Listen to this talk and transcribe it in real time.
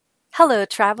Hello,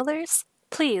 travelers.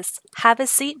 Please have a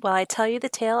seat while I tell you the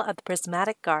tale of the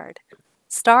Prismatic Guard,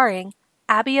 starring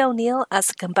Abby O'Neill as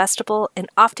the combustible and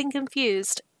often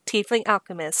confused tiefling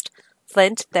alchemist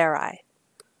Flint Therai,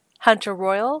 Hunter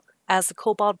Royal as the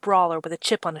kobold brawler with a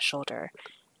chip on his shoulder,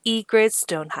 Egrid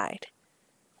Stonehide,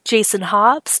 Jason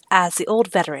Hobbs as the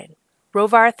old veteran,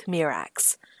 Rovarth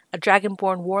Mirax, a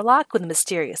dragonborn warlock with a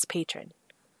mysterious patron,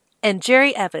 and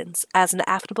Jerry Evans as an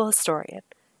affable historian,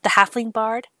 the halfling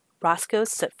bard, Roscoe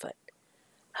Sootfoot.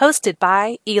 Hosted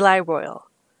by Eli Royal.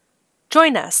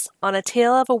 Join us on a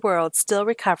tale of a world still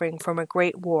recovering from a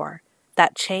great war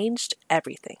that changed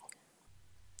everything.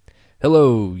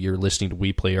 Hello, you're listening to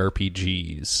We Play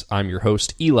RPGs. I'm your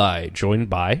host, Eli,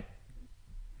 joined by...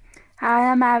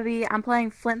 Hi, I'm Abby. I'm playing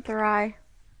Flint Therai.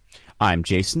 I'm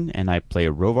Jason, and I play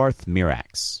Rovarth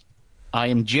Mirax. I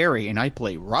am Jerry, and I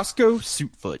play Roscoe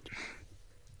Sootfoot.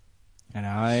 And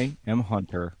I am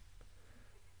Hunter,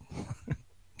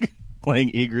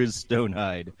 playing Egrid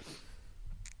Stonehide.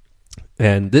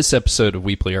 And this episode of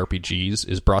We Play RPGs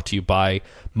is brought to you by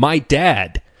my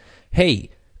dad. Hey,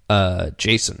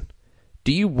 Jason,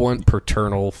 do you want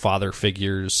paternal father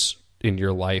figures in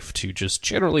your life to just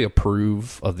generally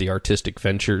approve of the artistic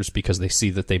ventures because they see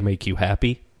that they make you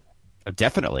happy?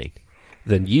 Definitely.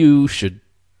 Then you should...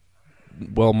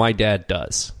 Well, my dad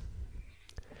does.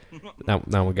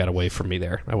 Now we got away from me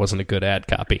there. I wasn't a good ad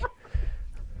copy.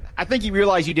 I think you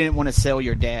realize you didn't want to sell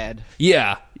your dad.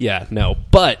 Yeah, no.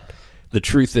 But the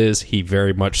truth is, he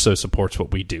very much so supports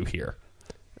what we do here.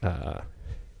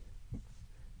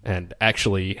 And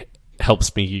actually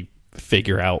helps me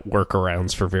figure out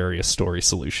workarounds for various story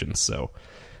solutions. So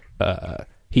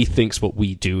he thinks what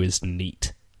we do is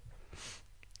neat.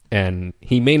 And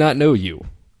he may not know you,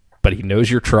 but he knows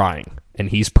you're trying, and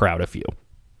he's proud of you.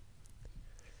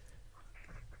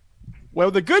 Well,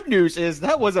 the good news is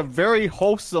that was a very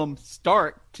wholesome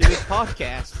start to this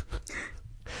podcast.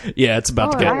 Yeah, it's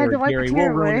about to get... I had to wipe Gary, the we'll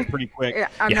tear ruin away. it pretty quick. Yeah,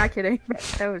 I'm not kidding.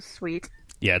 That was sweet.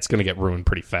 Yeah, it's going to get ruined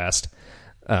pretty fast.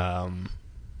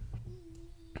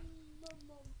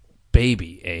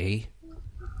 Baby,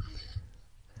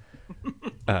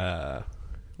 eh?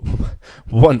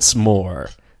 Once more,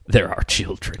 there are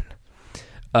children.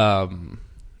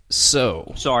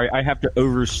 So... Sorry, I have to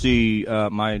oversee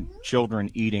my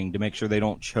children eating to make sure they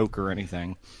don't choke or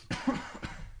anything.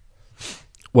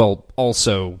 Well,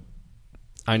 also,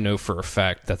 I know for a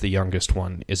fact that the youngest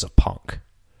one is a punk.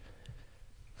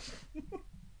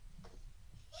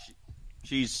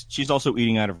 She's also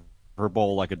eating out of her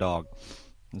bowl like a dog.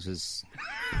 This is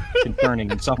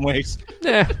concerning in some ways.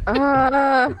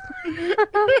 Don't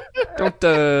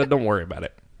worry about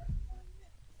it.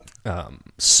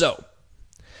 So,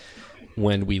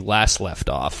 when we last left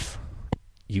off,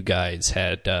 you guys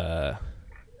had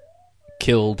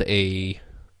killed a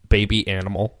baby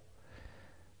animal.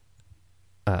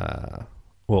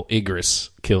 Igris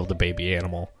killed a baby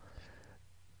animal,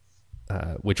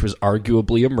 which was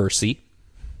arguably a mercy.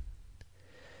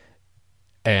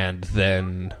 And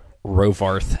then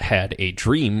Rovarth had a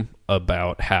dream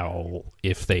about how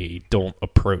if they don't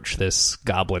approach this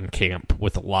goblin camp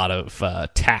with a lot of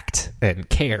tact and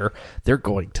care, they're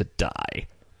going to die.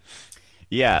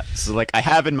 Yeah, so I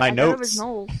have in my notes,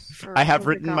 I have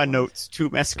written in my notes.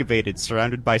 tomb excavated,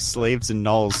 surrounded by slaves and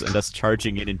gnolls, and us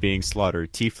charging in and being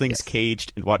slaughtered. Tieflings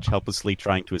caged and watch helplessly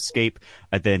trying to escape.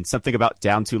 And then something about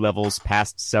down 2 levels,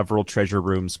 past several treasure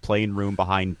rooms, plain room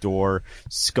behind door,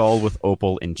 skull with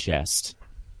opal in chest.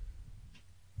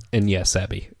 And yes,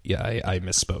 Abby, yeah, I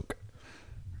misspoke.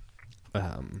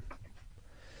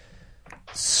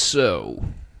 So,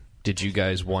 did you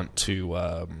guys want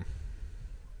to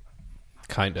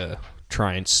kind of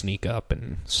try and sneak up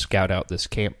and scout out this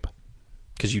camp?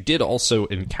 Because you did also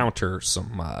encounter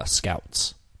some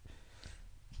scouts.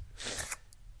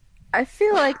 I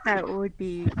feel like that would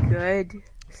be good.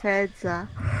 Sorry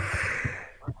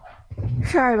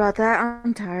about that.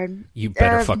 I'm tired. You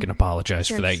better fucking apologize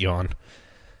for that yawn.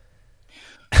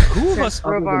 Who of us Since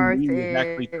other than Rovarth me is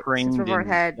actually trained since Rovarth in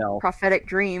had stealth? prophetic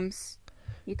dreams.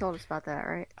 You told us about that,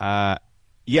 right?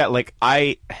 Yeah,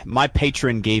 my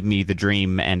patron gave me the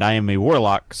dream, and I am a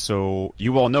warlock, so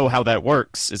you all know how that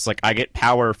works. It's I get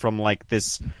power from,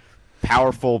 this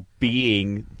powerful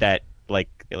being that,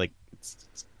 let's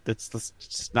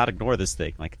just not ignore this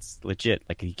thing. It's legit.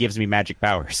 He gives me magic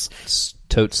powers. It's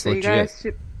totes So legit.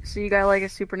 you got like a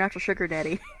supernatural sugar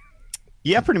daddy.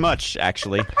 Yeah, pretty much,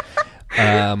 actually.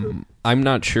 I'm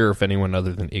not sure if anyone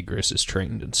other than Igris is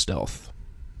trained in stealth.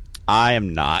 I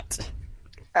am not.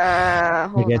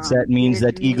 I guess that means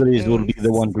that Egris will be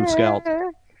the one who scouts.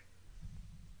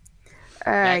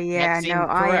 Yeah, seems no,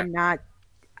 I correct. am not.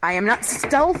 I am not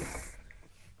stealth.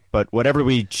 But whatever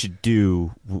we should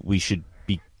do, we should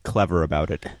be clever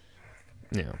about it.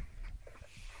 Yeah.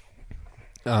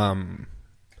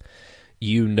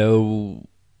 You know,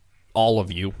 all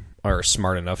of you are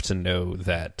smart enough to know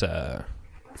that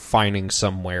finding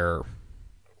somewhere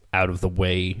out of the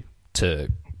way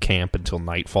to camp until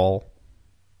nightfall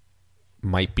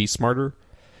might be smarter.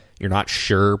 You're not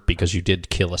sure because you did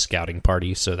kill a scouting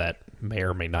party, so that may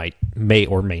or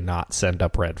may not send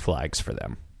up red flags for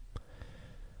them.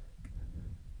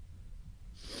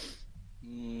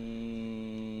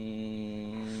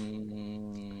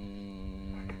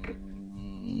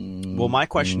 Well, my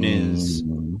question is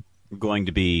going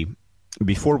to be,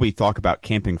 before we talk about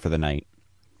camping for the night,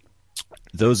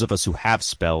 those of us who have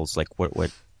spells, like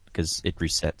what, because it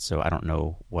resets, so I don't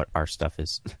know what our stuff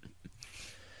is.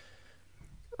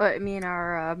 What I mean,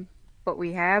 what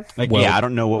we have. Like, Well- yeah, I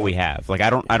don't know what we have. Like, I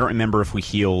don't remember if we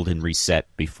healed and reset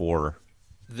before.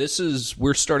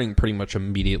 We're starting pretty much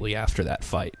immediately after that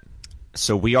fight.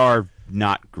 So we are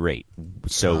not great.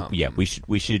 So yeah, we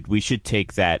should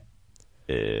take that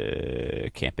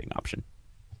camping option.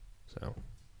 So,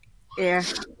 Yeah.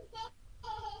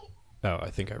 oh, I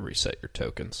think I reset your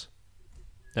tokens.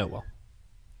 Oh well.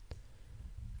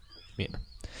 Yeah.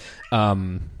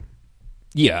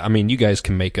 Yeah, I mean, you guys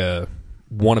can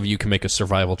one of you can make a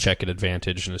survival check at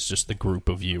advantage, and it's just the group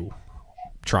of you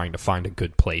trying to find a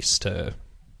good place to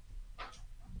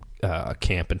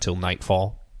camp until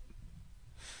nightfall.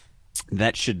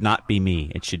 That should not be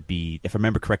me. It should be, if I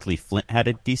remember correctly, Flint had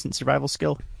a decent survival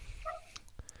skill.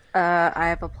 I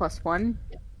have a +1.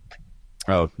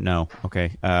 Oh no.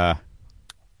 Okay. I'm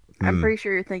pretty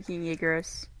sure you're thinking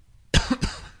Igris.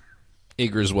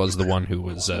 Igris was the one who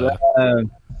was.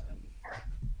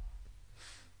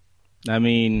 I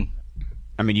mean,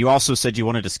 you also said you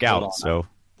wanted to Hold on. scout, so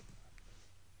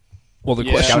Well, the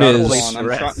yeah, question hold is, on.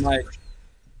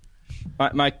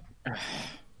 I'm my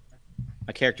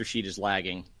character sheet is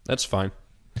lagging. that's fine.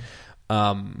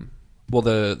 Well,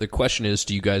 the question is,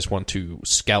 do you guys want to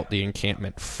scout the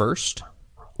encampment first,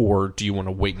 or do you want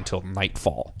to wait until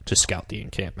nightfall to scout the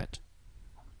encampment?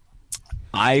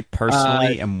 I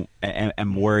personally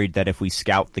am worried that if we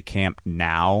scout the camp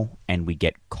now and we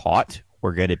get caught,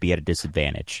 we're going to be at a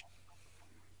disadvantage.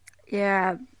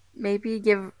 Yeah, maybe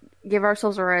give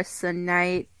ourselves a rest a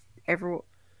night.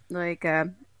 Actually,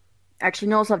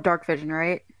 Knowles have dark vision,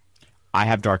 right? I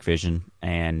have dark vision,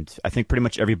 and I think pretty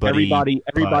much everybody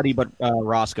but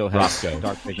Roscoe has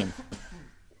dark vision.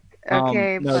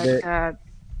 Okay, no,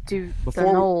 do the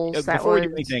Before Knowles that before was we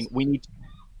do anything, we need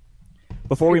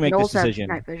before we make this Knowles have decision,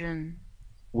 night vision.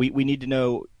 we need to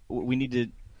know. We need to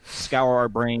scour our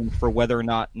brain for whether or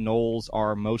not gnolls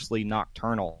are mostly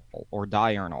nocturnal or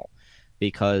diurnal,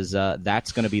 because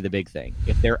that's going to be the big thing.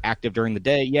 If they're active during the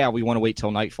day, yeah, we want to wait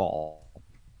till nightfall.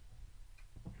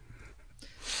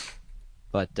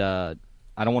 But I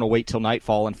don't want to wait till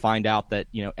nightfall and find out that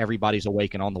everybody's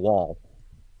awake and on the wall.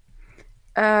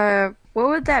 What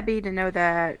would that be to know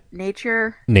that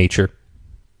nature? Nature,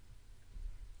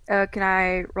 Can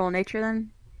I roll nature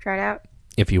then? Try it out.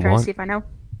 if you Try to want. see if I know.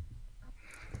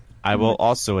 I will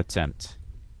also attempt.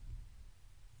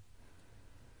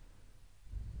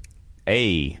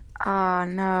 Hey, Oh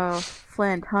no,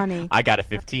 Flint, honey. I got a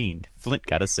 15. Flint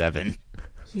got a 7.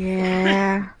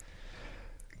 Yeah.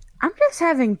 I'm just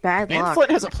having bad And luck.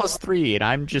 Flint has a +3, and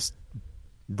I'm just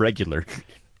regular.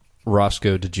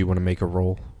 Roscoe, did you want to make a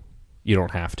roll? You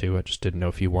don't have to. I just didn't know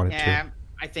if you wanted Yeah, to.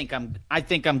 I think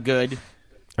I'm good.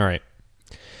 All right.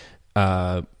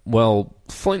 Well,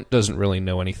 Flint doesn't really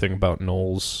know anything about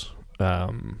gnolls.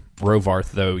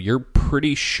 Rovarth, though, you're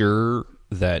pretty sure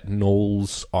that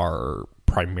gnolls are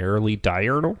primarily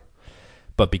diurnal,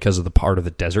 but because of the part of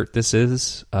the desert this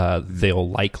is, they'll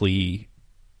likely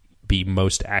be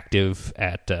most active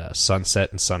at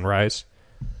sunset and sunrise.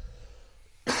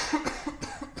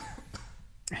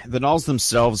 The Gnolls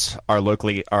themselves are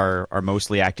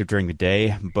mostly active during the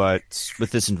day, but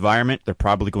with this environment, they're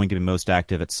probably going to be most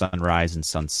active at sunrise and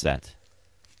sunset.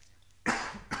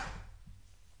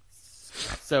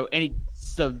 So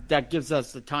that gives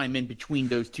us the time in between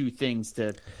those two things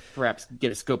to perhaps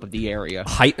get a scope of the area.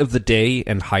 Height of the day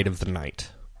and height of the night.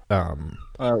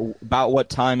 About what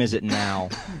time is it now?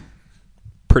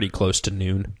 Pretty close to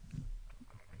noon.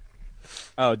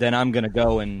 Oh, then I'm going to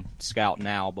go and scout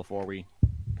now before we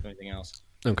do anything else.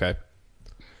 Okay.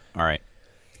 All right,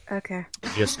 Okay.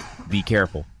 just be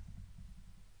careful.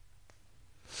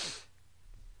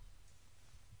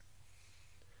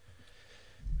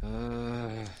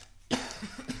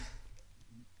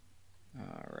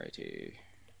 Alrighty.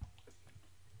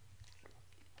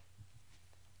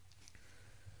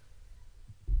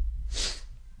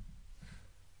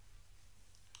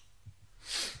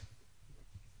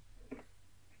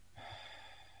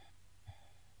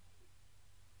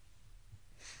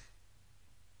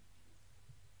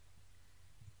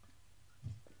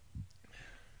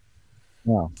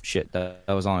 Oh shit, that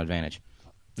was on advantage.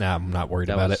 Nah, I'm not worried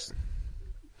That about was- it.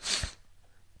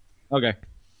 Okay,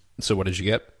 So what did you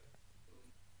get?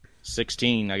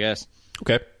 16, I guess.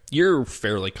 Okay. You're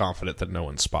fairly confident that no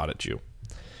one spotted you.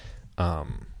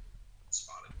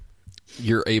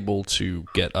 You're able to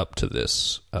get up to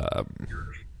this.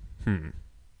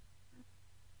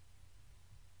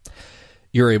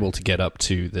 You're able to get up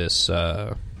to this.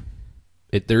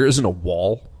 There isn't a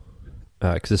wall,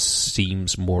 because this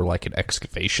seems more like an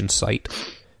excavation site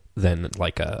than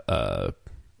like a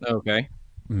Okay.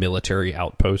 military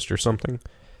outpost or something.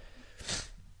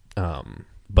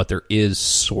 But there is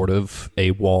sort of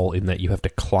a wall in that you have to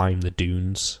climb the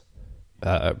dunes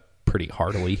pretty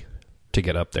heartily to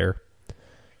get up there.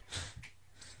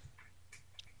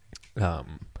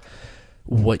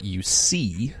 What you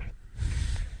see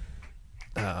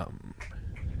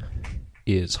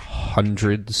is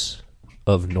hundreds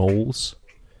of gnolls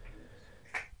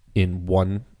in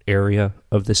one area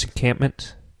of this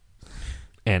encampment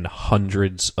and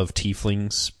hundreds of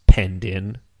tieflings penned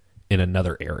in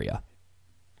another area.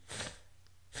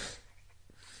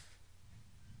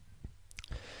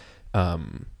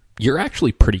 You're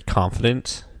actually pretty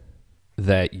confident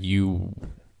that you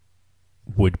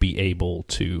would be able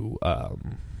to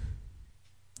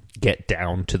get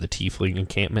down to the tiefling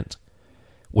encampment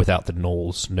without the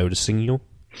gnolls noticing you.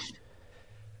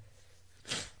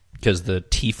 Because the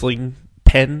tiefling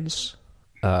pens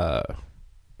are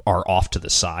off to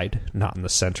the side, not in the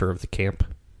center of the camp.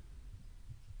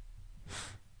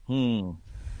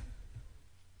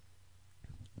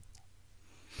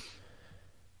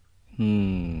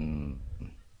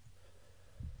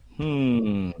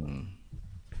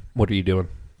 What are you doing?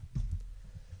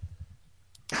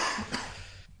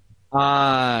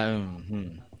 I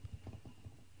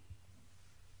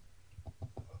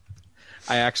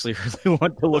actually really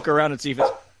want to look around and see if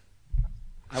it's.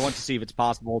 I want to see if it's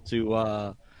possible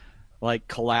to like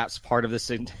collapse part of this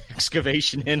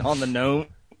excavation in on the knoll,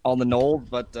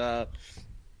 but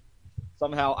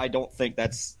somehow I don't think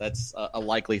that's a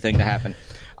likely thing to happen.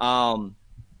 I'm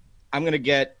gonna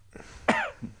get.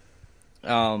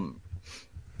 I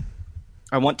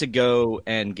want to go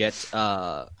and get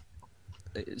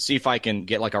see if I can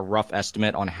get like a rough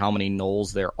estimate on how many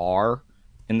gnolls there are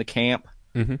in the camp.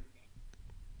 Mm-hmm.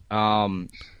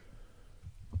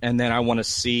 And then I want to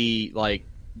see like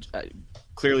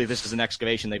clearly this is an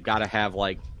excavation. They've got to have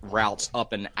like routes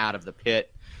up and out of the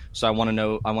pit. So I want to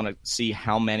know. I want to see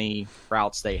how many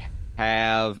routes they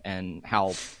have and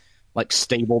how like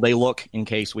stable they look in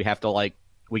case we have to like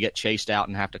we get chased out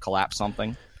and have to collapse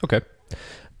something. Okay.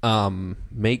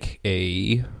 Make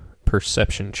a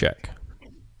perception check.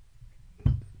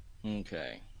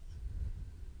 Okay.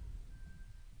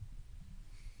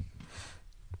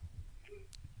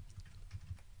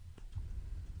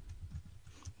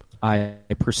 I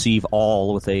perceive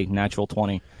all with a natural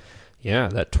 20. Yeah,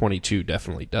 that 22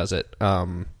 definitely does it.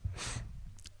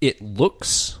 It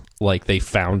looks like they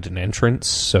found an entrance,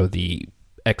 so the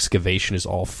excavation is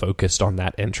all focused on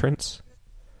that entrance.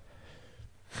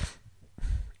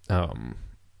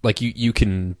 Like you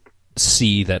can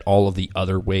see that all of the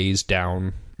other ways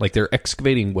down, like they're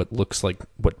excavating what looks like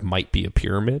what might be a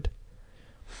pyramid.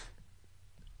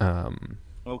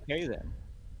 Okay, then.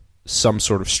 Some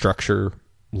sort of structure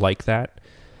like that.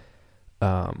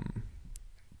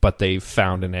 But they've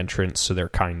found an entrance, so they're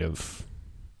kind of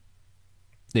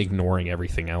ignoring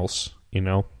everything else, you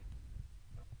know?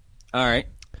 All right.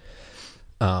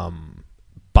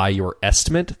 By your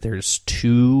estimate, there's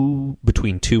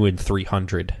between 200 and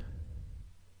 300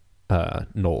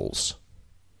 gnolls.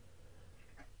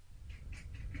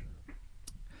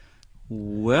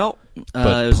 Well,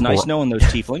 But it was nice knowing those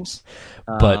tieflings.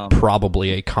 But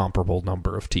probably a comparable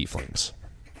number of tieflings.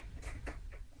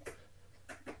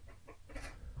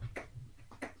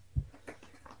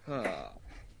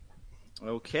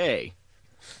 Okay.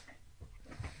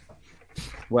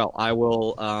 Well, I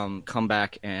will come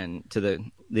back and to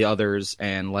the others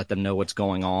and let them know what's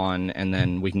going on, and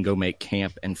then we can go make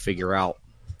camp and figure out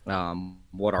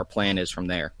what our plan is from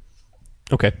there.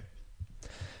 Okay.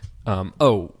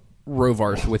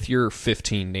 Rovarth, with your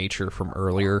 15 nature from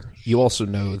earlier, you also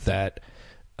know that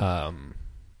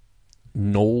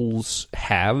gnolls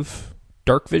have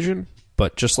dark vision,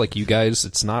 but just like you guys,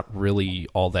 it's not really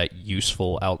all that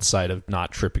useful outside of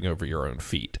not tripping over your own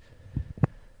feet.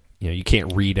 You know, you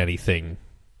can't read anything,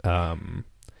 and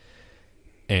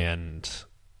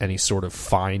any sort of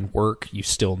fine work, you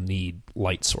still need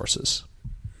light sources.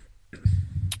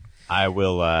 I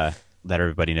will let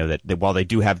everybody know that while they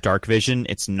do have dark vision,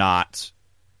 it's not.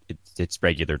 It's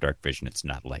regular dark vision. It's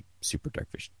not like super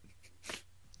dark vision.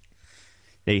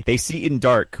 They see in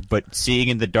dark, but seeing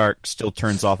in the dark still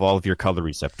turns off all of your color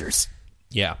receptors.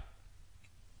 Yeah.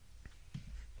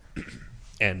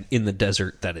 And in the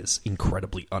desert, that is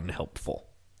incredibly unhelpful.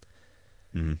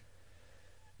 Mm-hmm.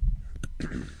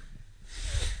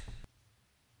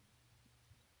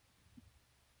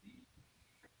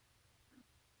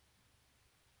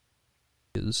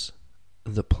 Is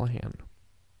the plan.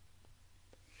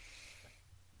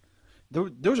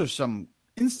 Those are some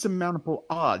insurmountable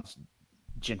odds,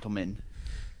 gentlemen.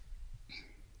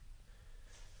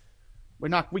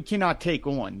 We cannot take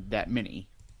on that many,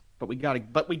 but we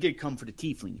did come for the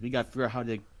tieflings. We got to figure out how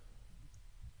to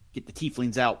get the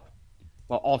tieflings out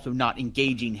while also not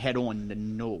engaging head on the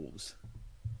gnolls.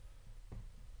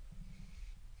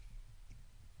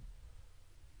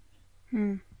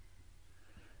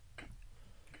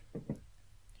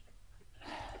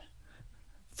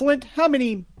 Flint, how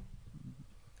many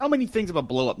things of a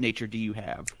blow up nature do you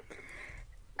have?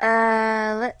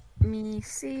 Let me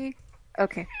see.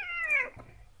 Okay.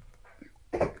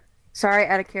 Sorry,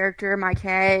 out of character. My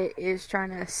cat is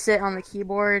trying to sit on the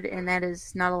keyboard, and that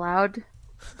is not allowed.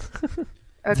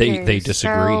 Okay, They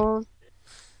disagree.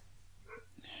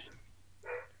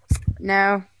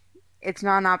 No, it's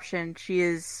not an option. She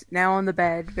is now on the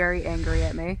bed, very angry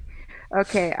at me.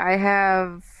 Okay, I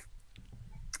have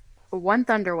one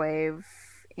thunder wave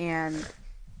and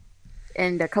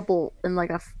a couple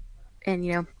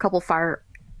couple fire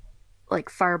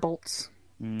bolts.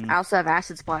 I also have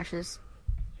acid splashes.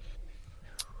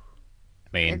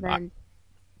 I mean, And then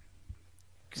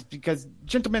Because,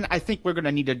 gentlemen, I think we're going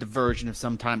to need a diversion of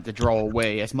some time to draw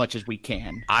away as much as we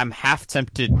can. I'm half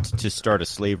tempted to start a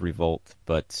slave revolt,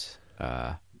 but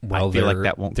Well, I feel like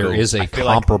that won't there go. is a I feel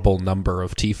like- comparable number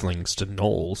of tieflings to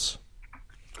gnolls.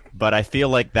 but I feel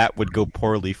like that would go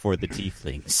poorly for the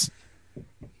tieflings.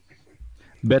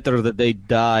 Better that they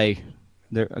die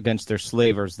against their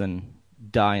slavers than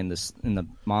die in the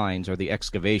mines or the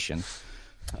excavation.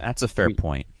 That's a fair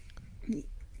point.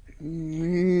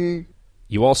 You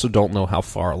also don't know how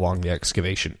far along the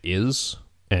excavation is,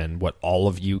 and what all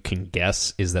of you can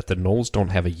guess is that the gnolls don't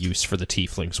have a use for the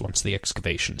tieflings once the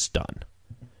excavation's done.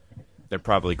 They're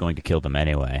probably going to kill them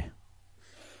anyway.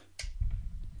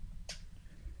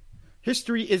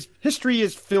 History is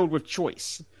filled with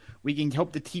choice. We can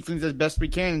help the tieflings as best we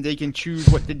can, and they can choose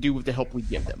what to do with the help we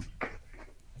give them.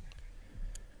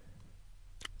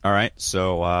 All right,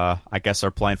 so I guess our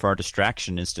plan for our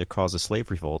distraction is to cause a slave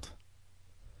revolt.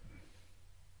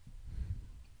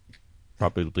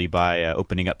 Probably by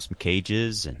opening up some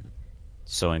cages and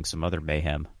sowing some other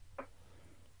mayhem.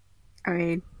 I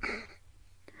mean,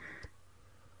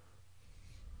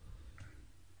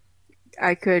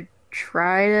 I could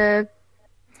try to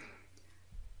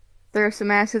throw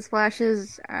some acid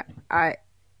splashes. I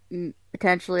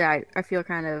potentially I feel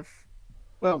kind of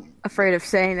Well, afraid of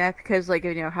saying that because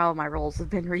how my roles have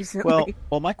been recently.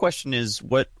 Well, my question is,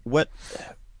 what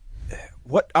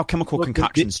alchemical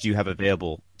concoctions do you have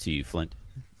available to you, Flint?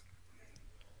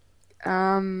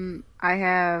 I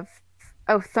have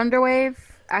Thunderwave.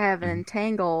 I have an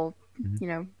Entangle.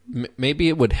 Maybe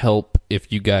it would help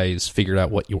if you guys figured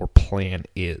out what your plan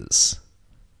is.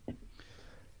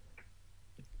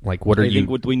 Like, what are I you... think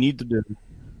what we need to do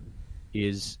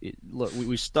is look. We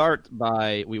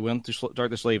want to start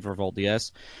the slave revolt.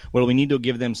 Yes. Well, we need to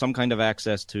give them some kind of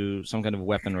access to some kind of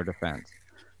weapon or defense.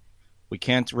 We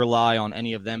can't rely on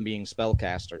any of them being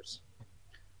spellcasters.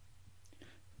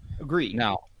 agreed.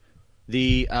 Now,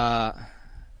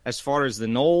 as far as the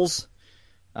gnolls,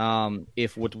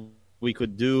 if what we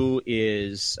could do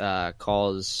is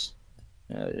cause,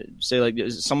 say, like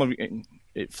some of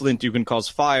Flint, you can cause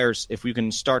fires. If we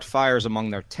can start fires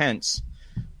among their tents,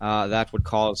 that would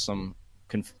cause some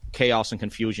chaos and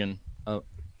confusion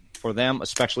for them,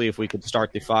 especially if we could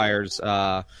start the fires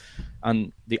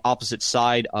on the opposite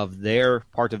side of their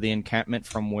part of the encampment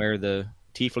from where the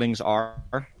tieflings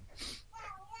are.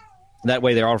 That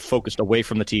way, they are focused away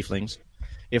from the tieflings.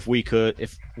 If we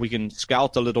can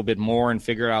scout a little bit more and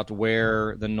figure out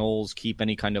where the gnolls keep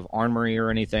any kind of armory or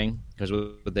anything, because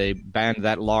with a band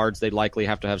that large, they'd likely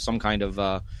have to have some kind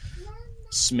of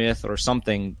smith or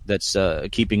something that's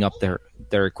keeping up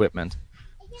their equipment.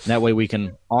 That way, we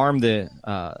can arm the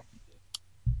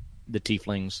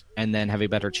tieflings and then have a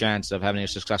better chance of having a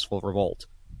successful revolt.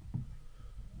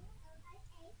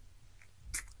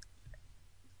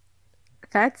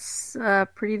 That's a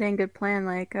pretty dang good plan.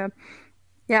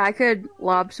 Yeah, I could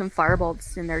lob some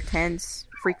firebolts in their tents,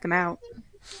 freak them out.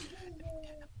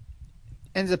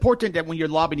 And it's important that when you're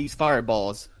lobbing these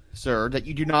fireballs, sir, that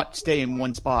you do not stay in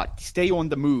one spot. Stay on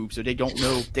the move so they don't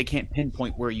know, they can't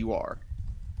pinpoint where you are.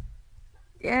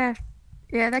 Yeah,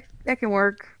 Yeah, that can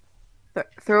work.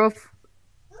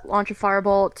 Launch a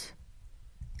firebolt,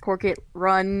 cork it,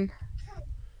 run.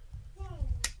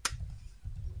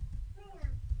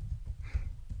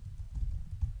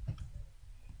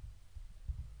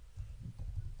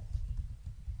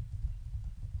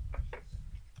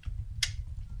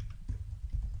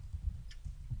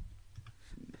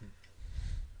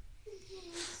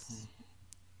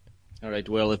 All right.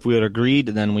 Well, if we're agreed,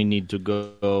 then we need to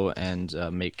go and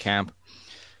make camp,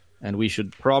 and we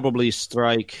should probably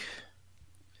strike.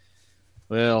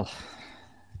 Well,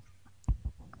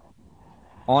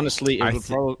 honestly, it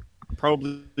would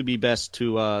probably be best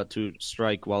to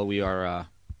strike while we are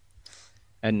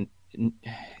and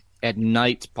at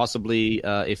night, possibly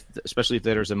especially if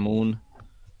there's a moon.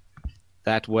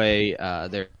 That way,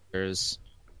 there's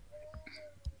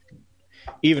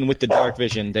even with the dark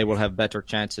vision, they will have better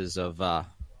chances of.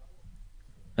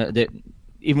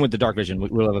 Even with the dark vision,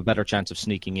 we'll have a better chance of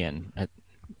sneaking in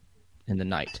the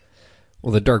night.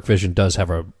 Well, the dark vision does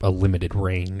have a limited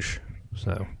range,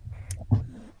 so.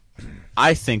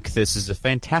 I think this is a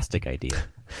fantastic idea.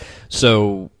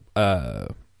 So,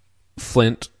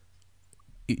 Flint,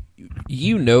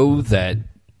 you know that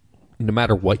no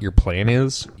matter what your plan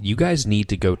is, you guys need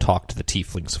to go talk to the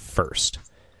tieflings first.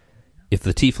 If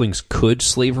the tieflings could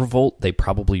slave revolt, they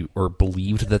probably, or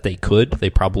believed that they could,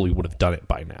 they probably would have done it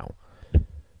by now.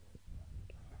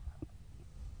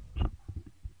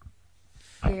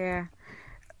 Yeah.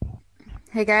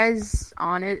 Hey guys,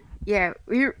 on it. Yeah,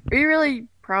 we really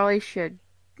probably should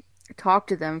talk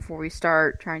to them before we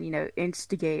start trying,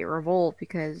 instigate revolt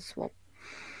because, well,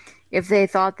 if they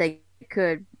thought they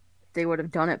could, they would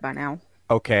have done it by now.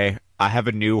 Okay, I have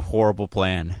a new horrible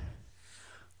plan.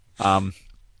 I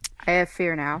have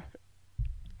fear now.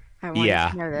 I want Yeah.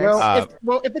 you to know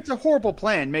this. If it's a horrible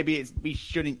plan, maybe we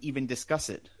shouldn't even discuss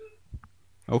it.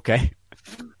 Okay.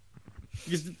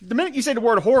 Because the minute you say the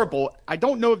word horrible, I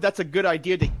don't know if that's a good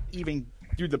idea to even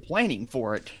do the planning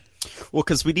for it. Well,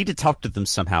 because we need to talk to them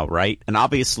somehow, right? And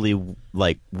obviously,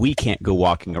 like, we can't go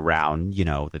walking around,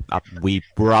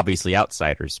 we're obviously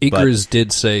outsiders. Igris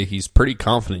did say he's pretty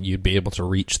confident you'd be able to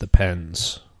reach the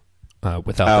pens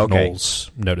without the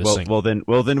gnolls noticing. Well,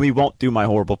 then we won't do my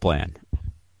horrible plan.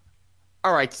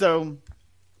 All right, so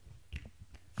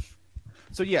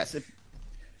yes, if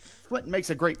Flint makes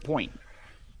a great point.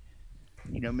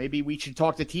 Maybe we should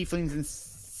talk to tieflings and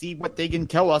see what they can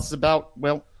tell us about,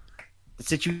 well, the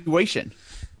situation.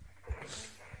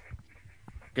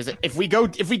 Because if we go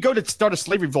to start a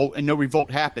slave revolt and no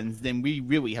revolt happens, then we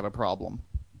really have a problem.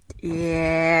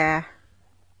 Yeah.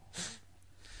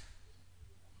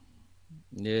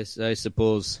 Yes, I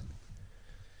suppose.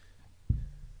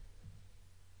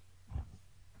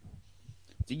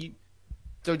 So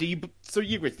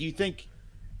Ygritte, do you think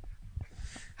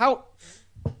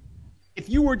if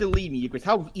you were to lead me, Ygritte,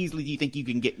 how easily do you think you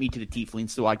can get me to the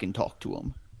tieflings so I can talk to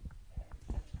them?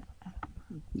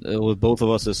 With both of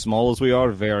us as small as we are,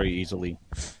 very easily.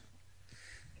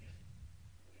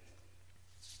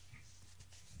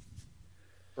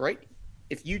 Right?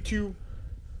 If you two...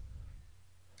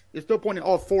 There's no point in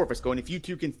all four of us going. If you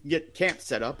two can get camp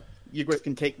set up, Ygritte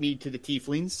can take me to the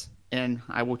tieflings, and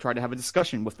I will try to have a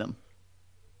discussion with them.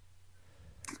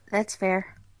 That's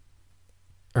fair.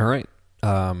 All right.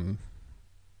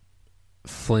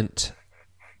 Flint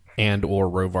and or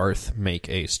Rovarth make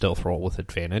a stealth roll with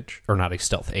advantage, or not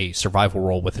a survival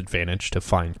roll with advantage to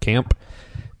find camp,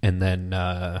 and then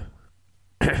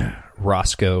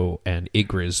Roscoe and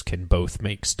Igris can both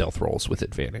make stealth rolls with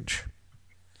advantage.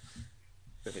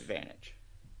 With advantage.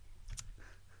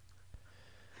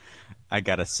 I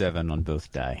got a 7 on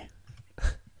both die.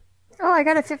 Oh, I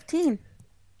got a 15.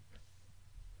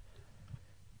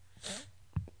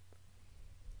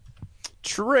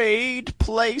 Trade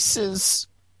places.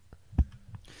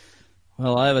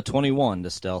 Well, I have a 21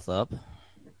 to stealth up.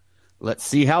 Let's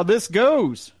see how this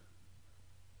goes.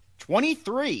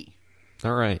 23.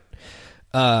 All right.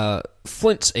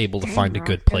 Flint's able to find a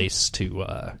good place to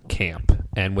camp,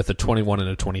 and with a 21 and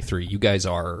a 23, you guys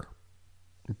are,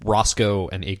 Roscoe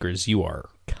and Igris, you are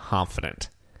confident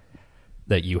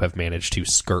that you have managed to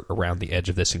skirt around the edge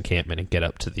of this encampment and get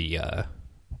up to the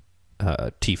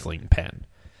tiefling pen.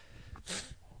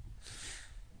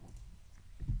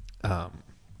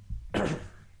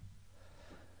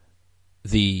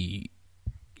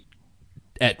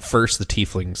 At first, the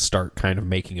tieflings start kind of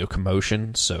making a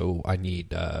commotion, so I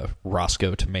need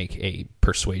Roscoe to make a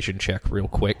persuasion check real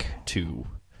quick to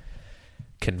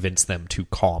convince them to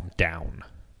calm down.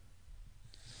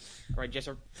 Right,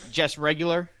 just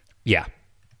regular? Yeah.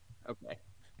 Okay.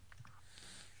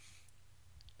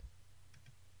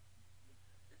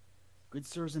 Good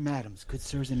sirs and madams, good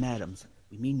sirs and madams.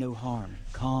 We mean no harm.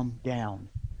 Calm down.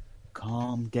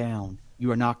 Calm down.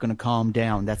 You are not going to calm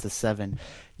down. That's a 7.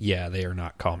 Yeah, they are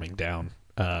not calming down.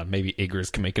 Maybe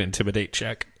Igris can make an intimidate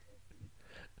check.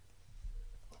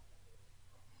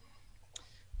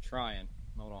 Trying.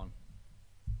 Hold on.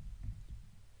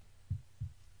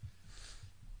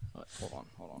 Hold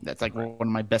on. That's like one of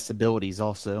my best abilities,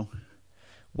 also.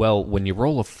 Well, when you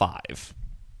roll a 5,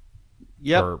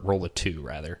 Yep. or roll a 2,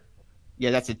 rather. Yeah,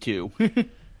 that's a 2.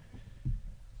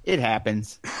 It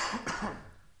happens.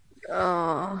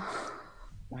 Oh.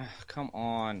 Come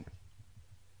on.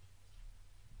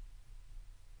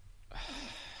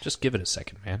 Just give it a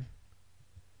second, man.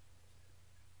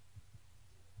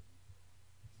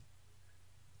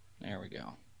 There we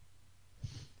go.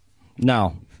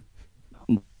 No.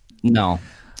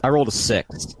 I rolled a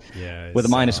 6 Yeah, with a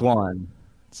 -1.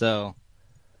 So,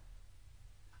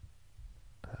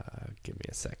 give me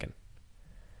a second.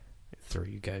 Throw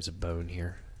you guys a bone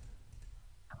here.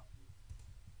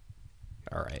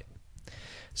 All right.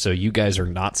 So you guys are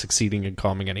not succeeding in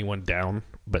calming anyone down,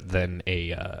 but then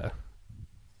a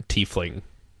tiefling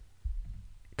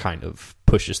kind of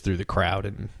pushes through the crowd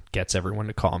and gets everyone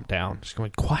to calm down. Just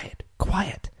going, quiet,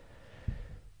 quiet.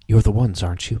 You're the ones,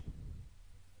 aren't you?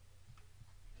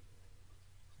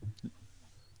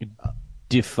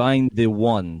 define the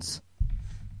ones.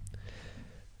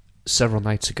 Several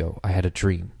nights ago, I had a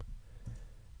dream.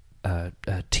 A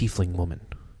tiefling woman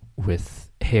with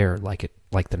hair like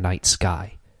the night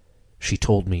sky. She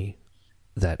told me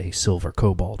that a silver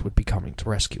kobold would be coming to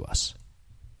rescue us.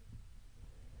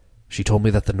 She told me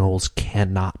that the gnolls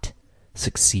cannot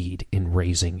succeed in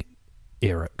raising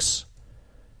Eryx.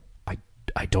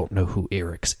 I don't know who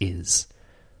Eryx is,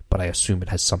 but I assume it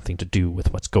has something to do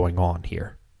with what's going on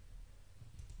here.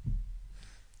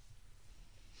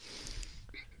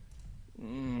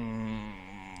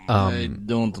 I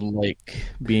don't like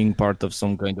being part of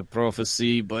some kind of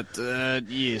prophecy, but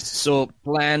yes. So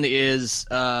plan is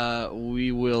we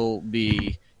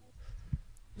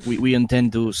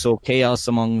intend to sow chaos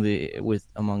among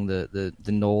the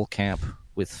Gnoll camp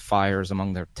with fires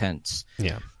among their tents.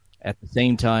 Yeah. At the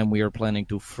same time, we are planning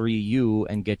to free you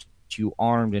and get you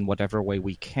armed in whatever way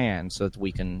we can, so that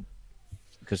we can.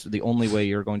 Because the only way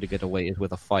you're going to get away is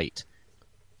with a fight.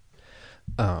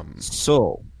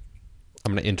 So.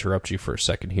 I'm going to interrupt you for a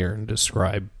second here and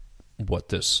describe what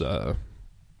this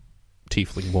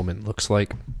tiefling woman looks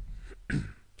like.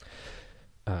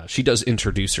 She does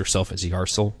introduce herself as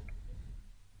Yarsel.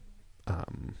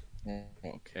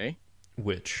 Okay.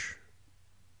 Which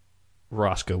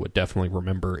Roscoe would definitely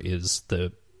remember is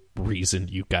the reason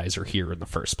you guys are here in the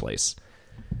first place.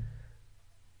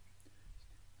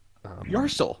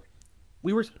 Yarsel,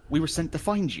 we were sent to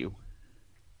find you.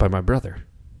 By my brother.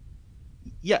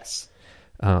 Yes.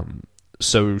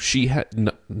 So she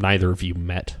had neither of you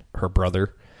met her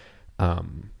brother,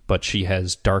 but she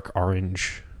has dark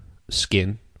orange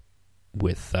skin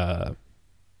with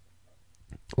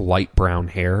light brown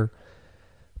hair,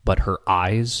 but her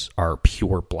eyes are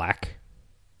pure black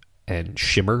and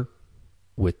shimmer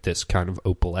with this kind of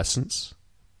opalescence,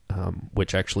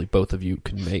 which actually both of you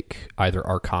can make either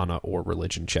Arcana or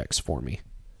Religion checks for me.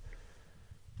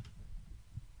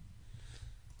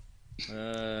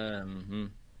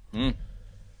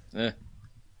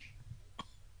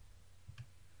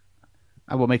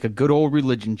 I will make a good old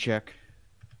religion check.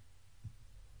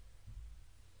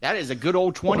 That is a good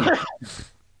old 20.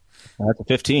 That's a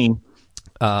 15.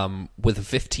 With a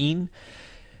 15,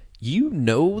 you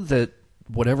know that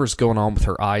whatever's going on with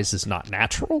her eyes is not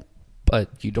natural,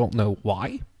 but you don't know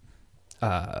why.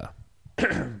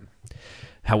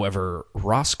 However,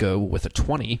 Roscoe, with a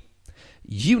 20,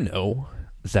 you know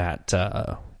that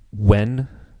when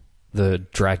the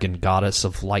dragon goddess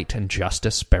of light and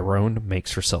justice, Baronne,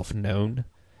 makes herself known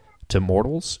to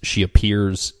mortals, she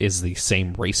appears as the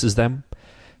same race as them,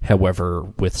 however,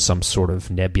 with some sort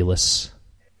of nebulous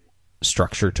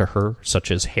structure to her,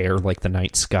 such as hair like the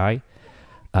night sky.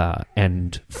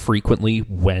 And frequently,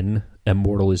 when a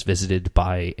mortal is visited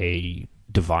by a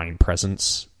divine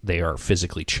presence, they are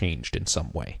physically changed in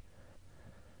some way.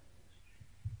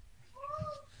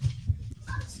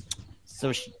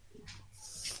 So she,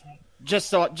 just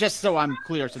so I'm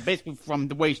clear, so basically from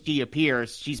the way she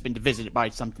appears, she's been visited by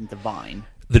something divine.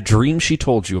 The dream she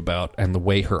told you about and the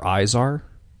way her eyes are,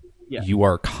 Yeah. you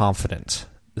are confident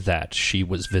that she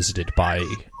was visited by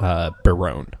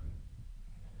Baronne.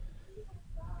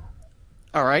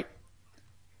 All right.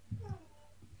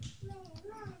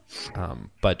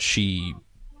 But she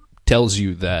tells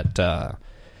you that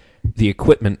the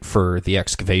equipment for the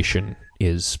excavation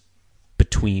is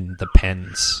between the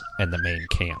pens and the main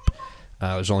camp.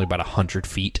 There's only about 100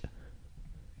 feet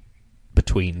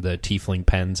between the tiefling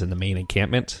pens and the main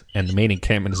encampment, and the main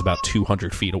encampment is about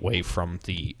 200 feet away from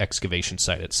the excavation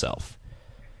site itself.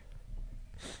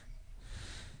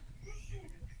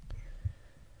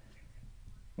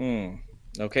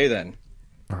 Okay, then.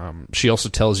 She also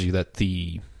tells you that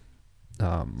the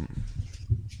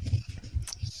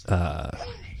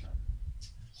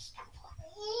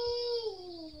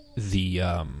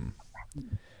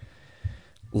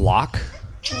lock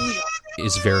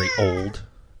is very old.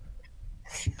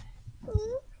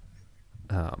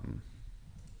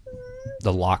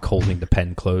 The lock holding the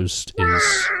pen closed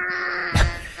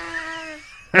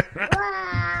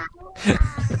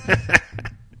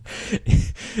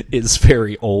is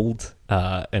very old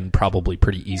and probably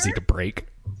pretty easy to break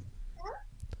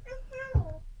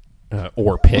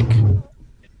or pick.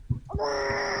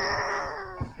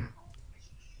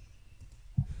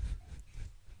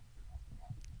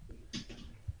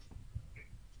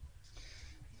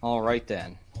 All right,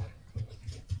 then.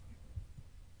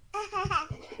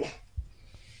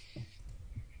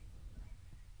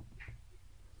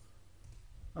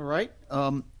 All right.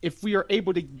 If we are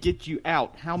able to get you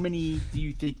out, how many do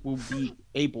you think will be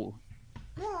able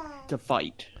to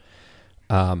fight?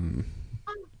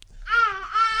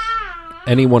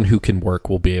 Anyone who can work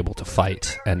will be able to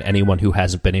fight, and anyone who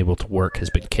hasn't been able to work has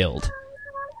been killed.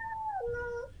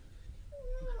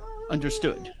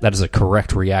 Understood. That is a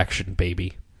correct reaction,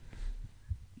 baby.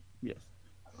 Yes.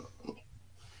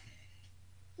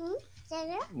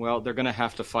 Well, they're going to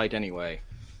have to fight anyway.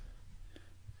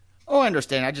 Oh, I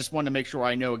understand. I just want to make sure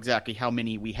I know exactly how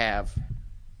many we have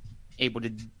able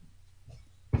to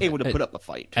put up a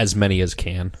fight. As many as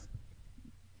can.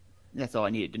 That's all I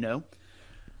needed to know.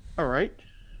 All right.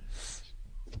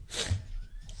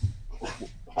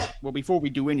 Well, before we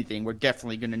do anything, we're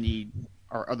definitely going to need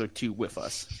our other two with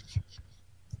us.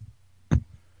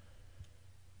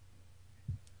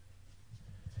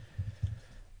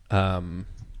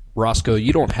 Roscoe,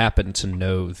 you don't happen to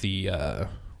know the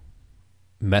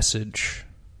message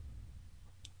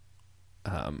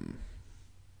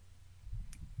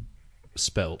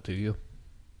spell, do you?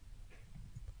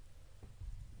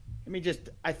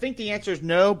 I think the answer is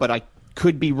no, but I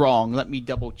could be wrong. Let me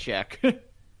double check.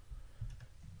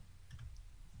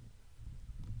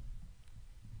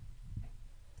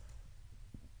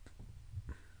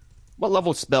 What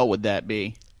level spell would that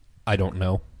be? I don't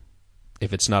know.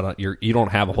 If it's not on you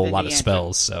don't have a whole lot of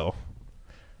spells, so.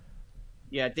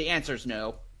 Yeah, the answer is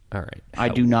no. All right. I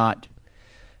do not.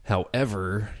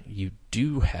 However, you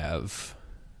do have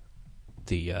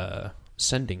the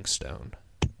sending stone.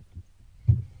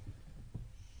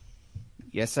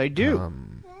 Yes, I do.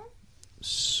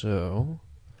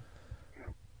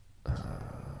 Or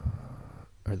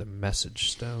the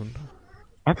message stone.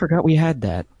 I forgot we had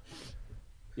that.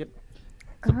 Yep.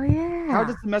 Oh yeah. How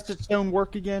does the message stone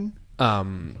work again?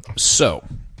 So,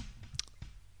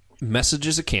 message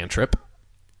is a cantrip,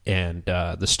 and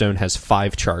the stone has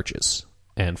 5 charges.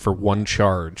 And for 1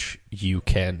 charge, you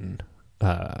can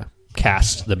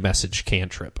cast the message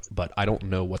cantrip, but I don't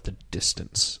know what the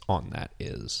distance on that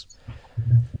is.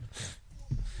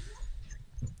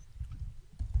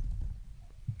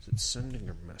 Is it sending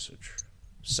or message?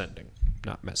 Sending,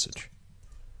 not message.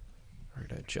 All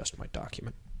right, I adjust my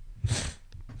document.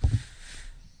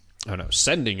 Oh no,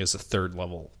 sending is a 3rd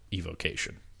level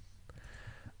evocation.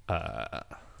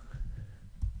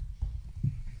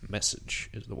 Message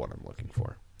is the one I'm looking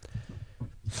for.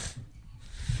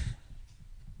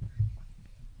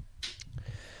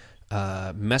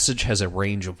 Message has a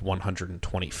range of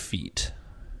 120 feet.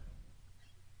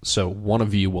 So one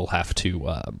of you will have to...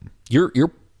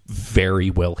 You're very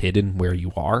well hidden where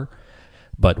you are,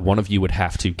 but one of you would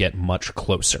have to get much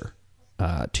closer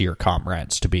to your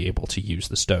comrades to be able to use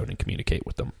the stone and communicate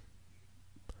with them.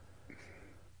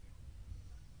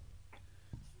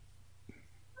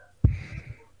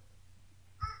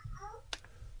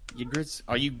 Ygritte,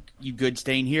 are you good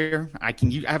staying here? I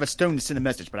have a stone to send a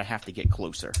message, but I have to get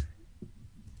closer.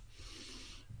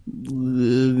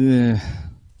 Would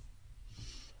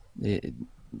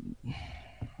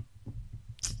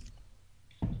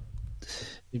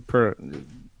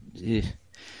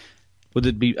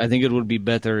it be? I think it would be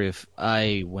better if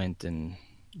I went and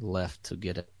left to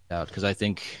get it out, because I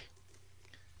think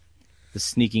the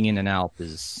sneaking in and out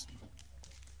is.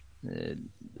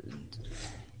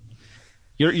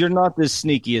 You're not as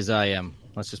sneaky as I am.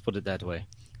 Let's just put it that way.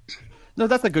 No,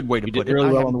 that's a good way to You put did it.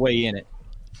 really well on the way in it,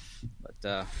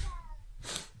 but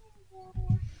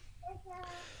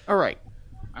all right.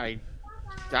 I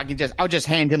I'll just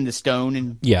hand him the stone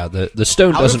and Yeah, the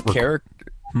stone Out doesn't of character.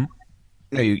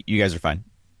 No, you guys are fine.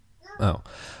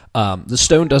 the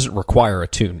stone doesn't require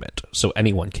attunement, so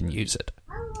anyone can use it.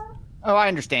 oh, I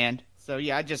understand. So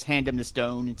yeah, I just hand him the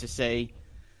stone and just say,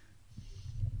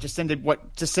 just send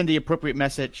the appropriate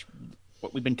message,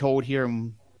 what we've been told here,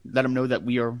 and let them know that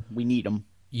we need them.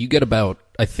 You get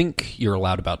I think you're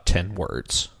allowed about 10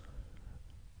 words.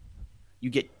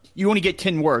 You only get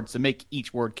 10 words to make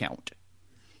each word count.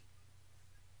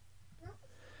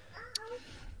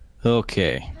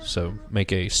 Okay. So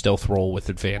make a stealth roll with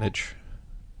advantage.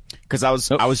 Because I was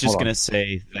just hold on. gonna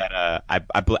say that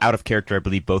out of character, I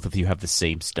believe both of you have the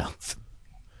same stealth.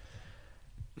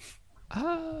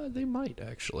 They might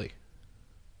actually.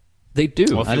 They do.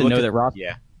 Well, if I you didn't look know at- that Ross.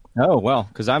 Yeah. Oh well,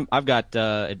 because I've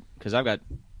got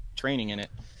training in it.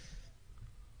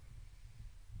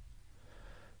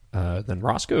 Then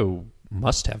Roscoe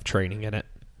must have training in it.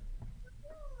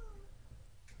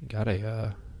 Got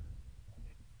a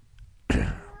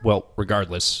well,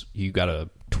 regardless, you got a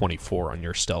 24 on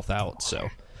your stealth out, so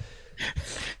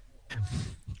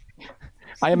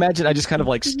I imagine I just kind of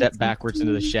like step backwards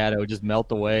into the shadow, just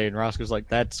melt away, and Roscoe's like,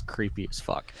 "That's creepy as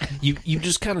fuck." you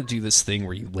just kind of do this thing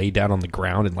where you lay down on the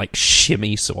ground and like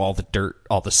shimmy, so all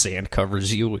the sand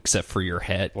covers you except for your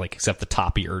head, like except the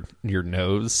top of your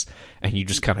nose, and you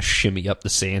just kind of shimmy up the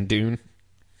sand dune.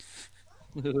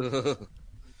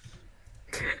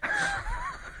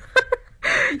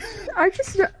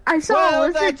 I saw a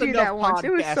lizard that's do enough that once.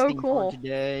 It was so podcasting for cool.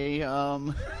 today.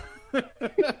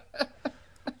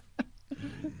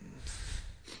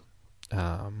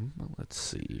 Let's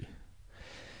see.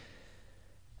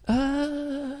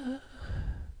 That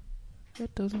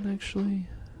doesn't actually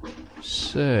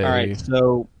say. All right,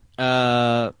 so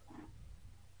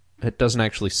It doesn't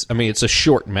actually. I mean, it's a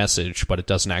short message, but it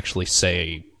doesn't actually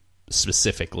say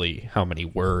specifically how many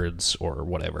words or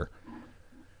whatever.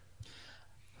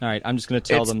 all right, I'm just gonna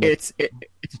tell them. It's a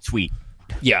tweet.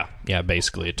 Yeah,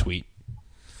 basically a tweet.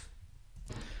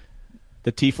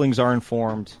 The tieflings are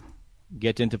informed.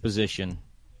 Get into position.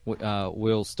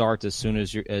 We'll start as soon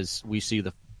as we see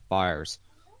the fires.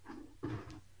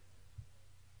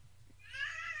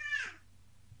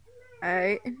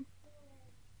 Alright.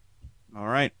 All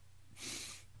right.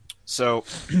 So,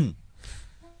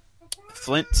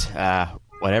 Flint,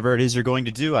 whatever it is you're going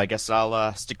to do, I guess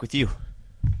I'll stick with you.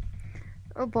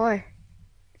 Oh boy.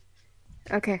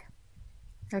 Okay.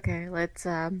 Let's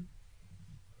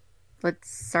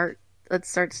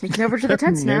start sneaking over to the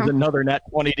tents now. There's another nat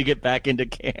 20 to get back into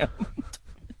camp.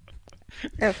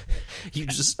 Oh, You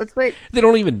just. let's wait. They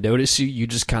don't even notice you. You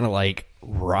just kind of like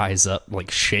rise up,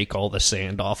 like shake all the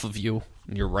sand off of you,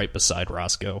 and you're right beside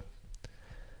Roscoe.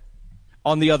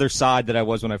 On the other side that I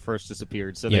was when I first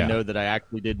disappeared, so they Yeah. know that I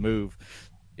actually did move.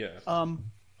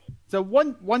 So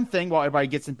one thing while everybody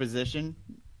gets in position,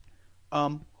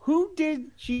 who did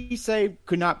she say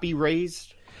could not be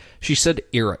raised? She said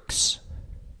Irux.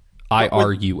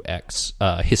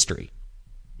 IRUX. History.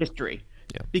 History.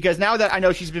 Yeah. Because now that I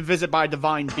know she's been visited by a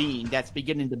divine being, that's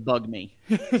beginning to bug me.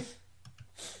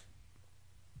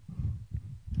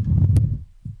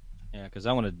 Yeah, because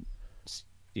I want to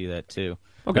see that too.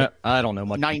 Okay. I don't know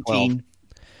much. 19.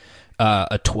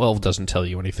 A 12 doesn't tell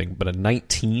you anything, but a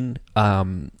 19,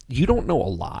 you don't know a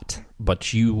lot,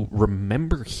 but you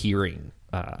remember hearing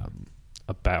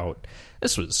about,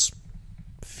 this was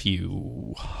a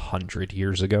few hundred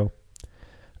years ago,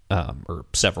 or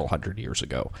several hundred years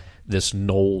ago, this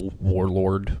Knoll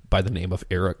warlord by the name of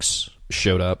Erix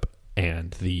showed up,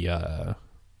 and the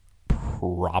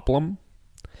problem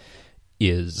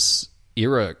is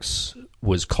Erix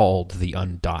was called the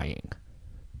Undying.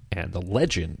 And the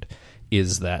legend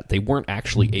is that they weren't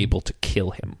actually able to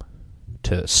kill him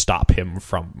to stop him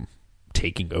from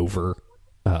taking over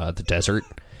the desert,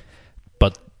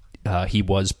 but he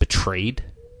was betrayed.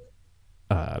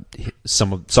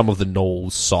 Some of the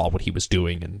Knolls saw what he was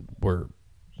doing and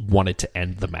wanted to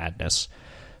end the madness,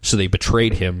 so they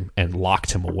betrayed him and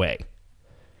locked him away.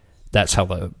 That's how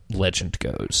the legend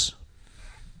goes.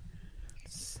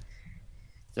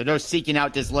 So they're seeking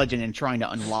out this legend and trying to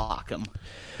unlock him.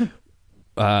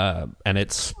 And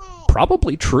it's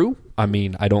probably true. I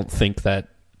mean, I don't think that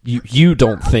you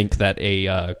don't think that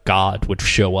a god would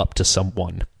show up to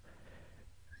someone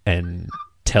and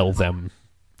tell them,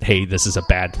 "Hey, this is a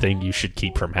bad thing. You should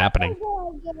keep from happening."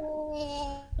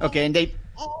 Okay, and they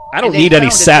I don't And they need any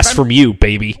found it. sass from you,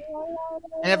 baby.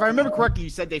 and if I remember correctly, you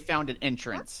said they found an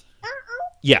entrance.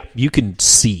 Yeah, you can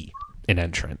see an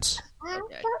entrance.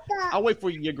 Okay. I'll wait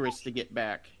for Ygritte to get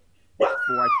back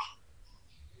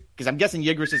because I'm guessing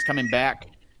Ygritte is coming back.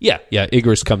 Yeah.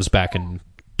 Igris comes back and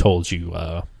told you.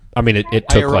 I mean, it I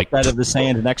took erupt out of the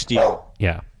sand next to you.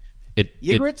 yeah.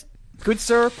 Ygritte, good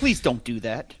sir, please don't do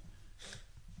that.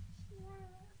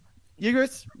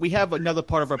 Ygritte, we have another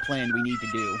part of our plan we need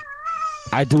to do.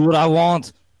 I do what I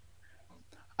want.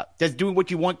 Does doing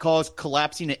what you want cause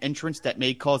collapsing an entrance that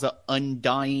may cause an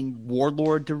undying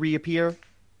warlord to reappear?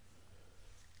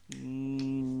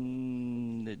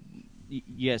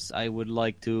 Yes, I would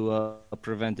like to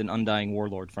prevent an undying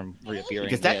warlord from reappearing.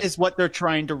 Because that is what they're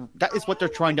trying to. That is what they're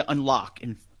trying to unlock,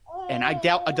 and I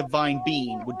doubt a divine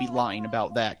being would be lying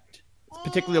about that,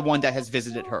 particularly the one that has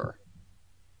visited her.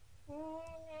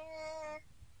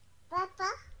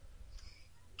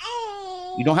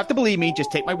 You don't have to believe me. Just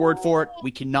take my word for it.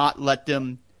 We cannot let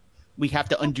them. We have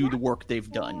to undo the work they've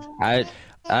done.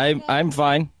 I'm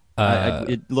fine.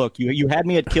 Look, you had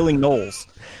me at killing Knowles.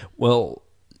 Well,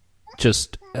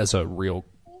 just as a real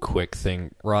quick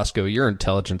thing, Roscoe, your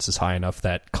intelligence is high enough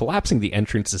that collapsing the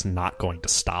entrance is not going to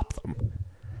stop them.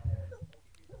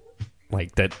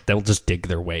 Like that, they'll just dig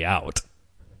their way out.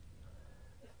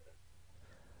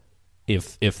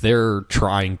 If they're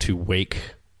trying to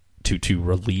to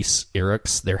release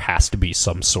Eryx, there has to be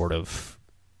some sort of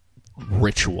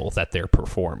ritual that they're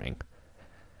performing.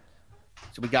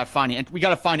 So we got to find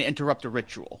to interrupt the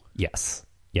ritual. Yes.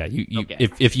 Yeah, you Okay.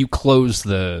 if you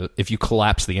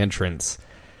collapse the entrance,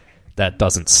 that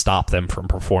doesn't stop them from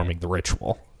performing the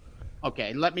ritual.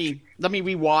 Okay, let me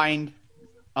rewind,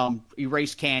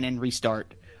 erase canon,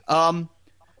 restart.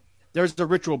 There's the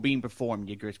ritual being performed,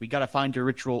 Ygritte. We gotta find the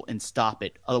ritual and stop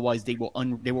it. Otherwise, they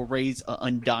will raise an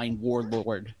undying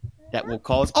warlord that will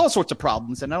cause all sorts of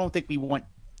problems, and I don't think we want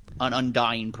an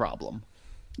undying problem.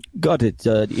 Got it.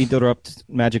 Interrupt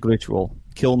magic ritual.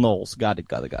 Kill Knowles. Got it.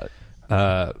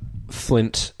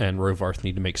 Flint and Rovarth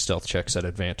need to make stealth checks at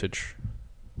advantage.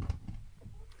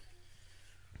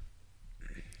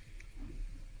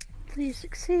 Please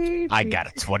succeed. I please got a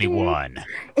succeed. 21.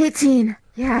 18.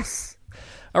 Yes.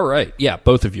 All right. Yeah,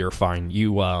 both of you are fine.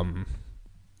 You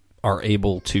are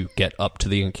able to get up to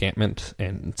the encampment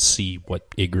and see what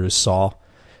Ygritte saw,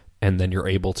 and then you're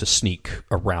able to sneak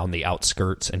around the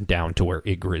outskirts and down to where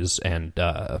Ygritte and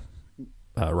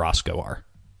Roscoe are.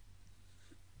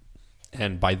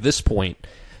 And by this point,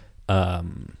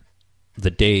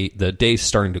 the day's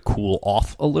starting to cool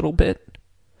off a little bit,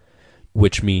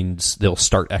 which means they'll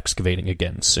start excavating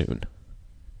again soon.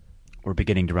 We're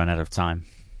beginning to run out of time.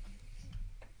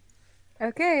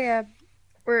 Okay.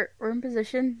 We're in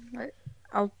position.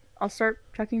 I'll start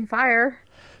chucking fire.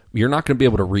 You're not going to be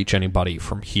able to reach anybody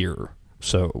from here.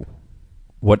 So,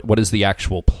 what is the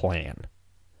actual plan?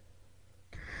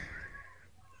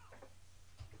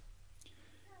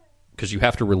 Because you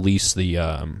have to release the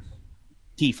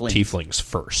tieflings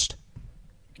first,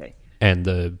 Okay. and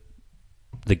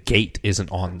the gate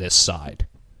isn't on this side.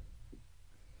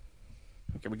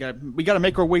 Okay, we gotta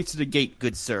make our way to the gate,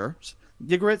 good sir.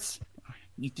 Ygritte,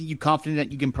 you confident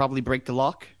that you can probably break the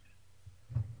lock?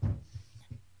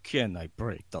 Can I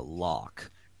break the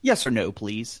lock? Yes or no,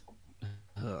 please.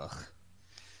 Ugh.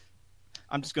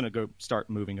 I'm just gonna go start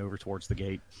moving over towards the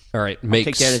gate. All right,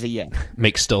 Take that as a yes.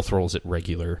 make stealth rolls at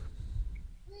regular,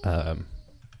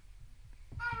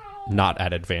 not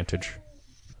at advantage.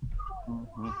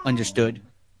 Understood.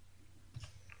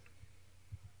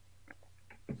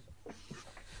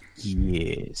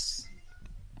 Yes.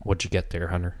 What'd you get there,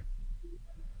 Hunter?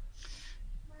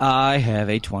 I have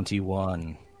a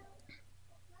 21.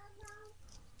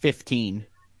 15.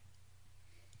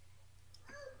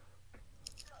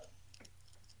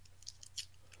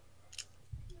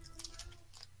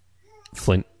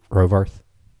 Flint, Rovarth?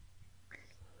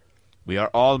 We are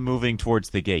all moving towards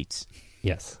the gate.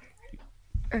 Yes.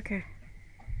 Okay.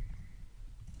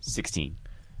 16.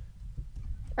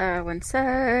 1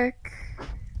 sec.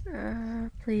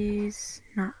 Please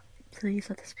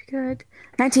let this be good.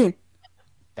 19.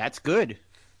 That's good.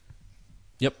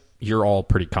 Yep. You're all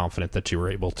pretty confident that you were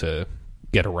able to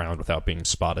get around without being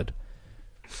spotted.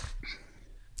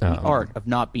 The art of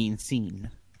not being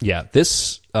seen. Yeah,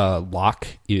 this lock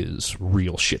is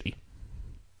real shitty.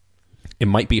 It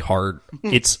might be hard.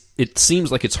 It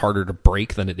seems like it's harder to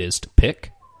break than it is to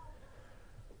pick.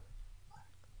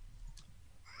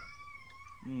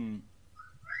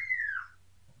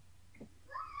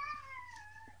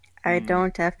 I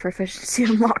don't have proficiency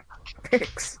on lock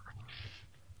picks.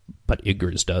 But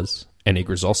Ygritte does. And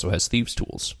Ygritte also has thieves'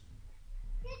 tools.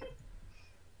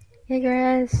 Hey,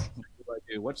 guys. What do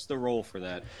I do? What's the roll for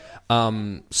that?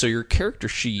 So your character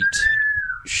sheet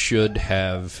should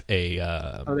have a...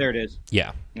 Oh, there it is.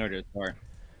 yeah. There it is. Sorry.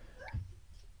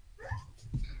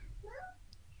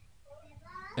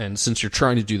 And since you're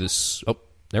trying to do this... Oh,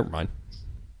 never mind.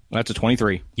 That's a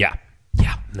 23. Yeah.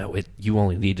 No, you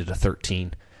only needed a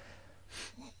 13.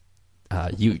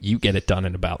 You get it done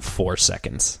in about 4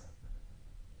 seconds.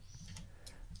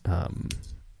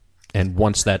 And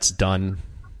once that's done,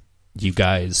 you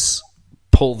guys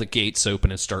pull the gates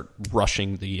open and start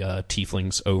rushing the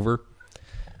tieflings over.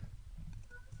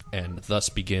 And thus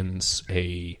begins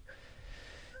a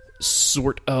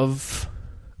sort of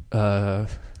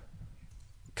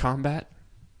combat.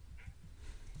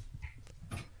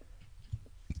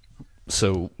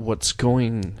 So what's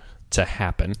going to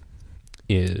happen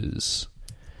is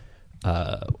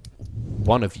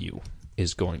one of you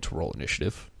is going to roll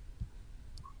initiative.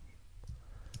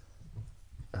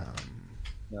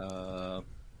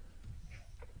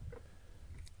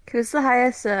 Who's the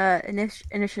highest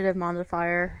initiative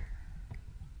modifier?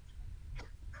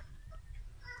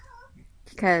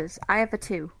 Because I have a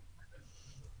 2.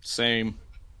 Same.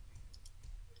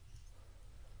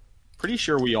 Pretty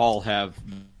sure we all have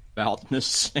about the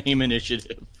same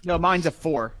initiative. No, mine's a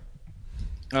 4.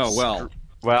 Oh, well.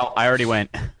 Well, I already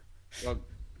went. Well,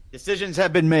 decisions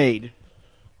have been made.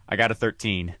 I got a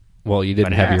 13. Well, you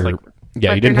didn't But have yeah, your like- yeah,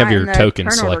 But you didn't you're have not your in the token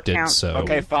turnover selected. count. So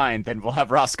Okay, fine. Then we'll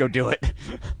have Roscoe do it.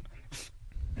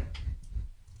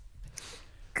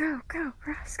 Go,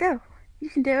 Ross, go. You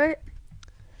can do it.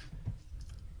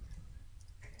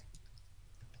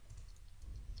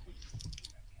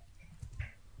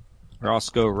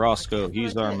 Roscoe,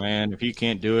 he's our man. If he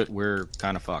can't do it, we're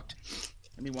kind of fucked.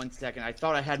 Give me 1 second. I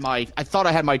thought I had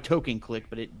my token click,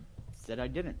 but it said I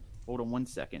didn't. Hold on 1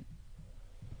 second.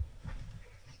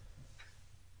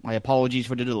 My apologies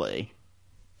for the delay.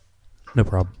 no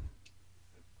problem.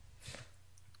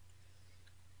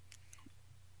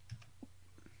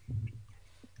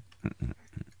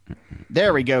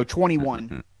 There we go.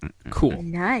 21. Cool.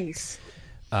 Nice.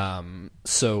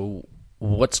 So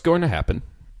what's going to happen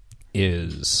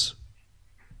is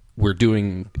we're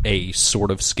doing a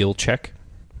sort of skill check.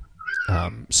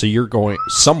 So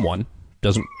someone,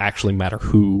 doesn't actually matter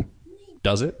who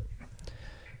does it,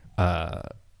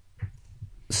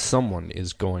 someone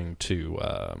is going to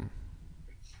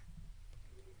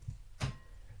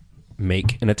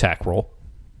make an attack roll.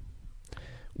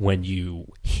 When you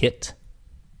hit,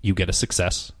 you get a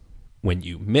success. When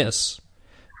you miss,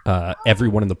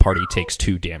 everyone in the party takes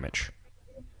 2 damage.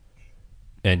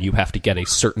 And you have to get a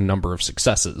certain number of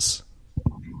successes.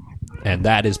 And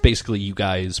that is basically you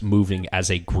guys moving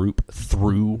as a group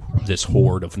through this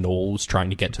horde of gnolls trying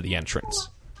to get to the entrance.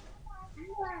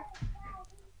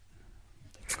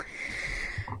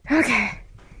 Okay.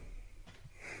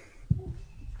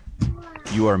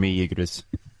 You are me, Yggdrasil.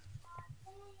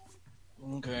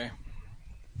 Okay.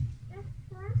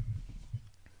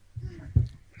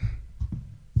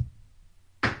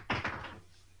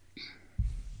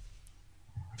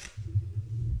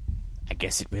 I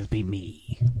guess it will be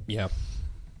me. Yeah.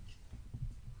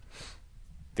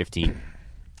 15.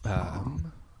 All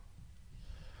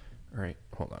right,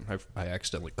 hold on. I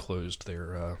accidentally closed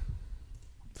their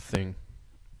thing.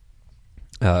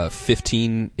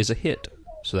 15 is a hit,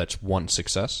 so that's 1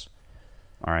 success.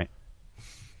 All right.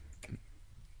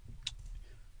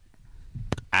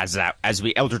 As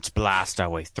we Eldritch blast our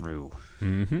way through,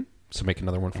 Mm-hmm. So make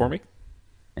another one for me.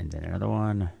 and then another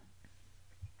one.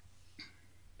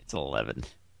 It's 11.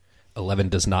 11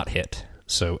 does not hit,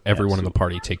 so everyone in the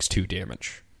party takes 2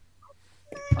 damage.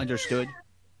 Understood.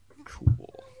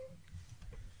 Cool.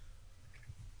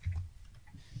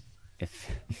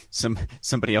 If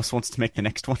somebody else wants to make the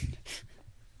next one,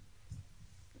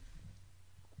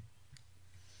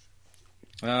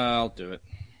 I'll do it.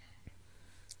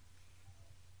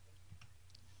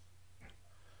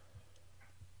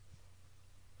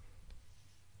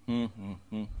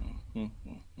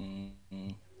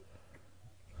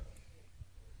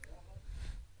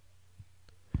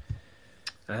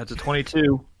 That's a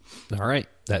 22. All right,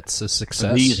 that's a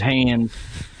success. These hands.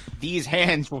 These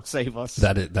hands will save us.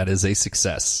 That is a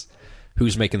success.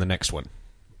 Who's making the next one?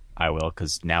 I will,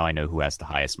 because now I know who has the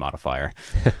highest modifier.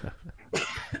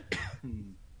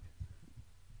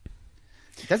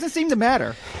 Doesn't seem to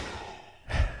matter.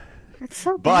 It's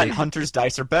so But big. Hunter's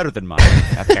dice are better than mine,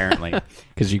 apparently.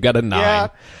 Because you got a 9. Yeah.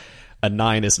 A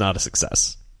 9 is not a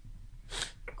success.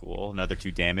 Cool. Another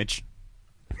 2 damage.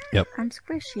 Yep. I'm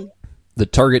squishy. The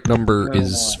target number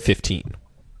is 15.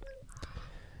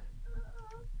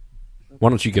 Why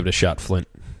don't you give it a shot, Flint?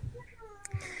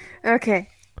 Okay.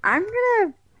 I'm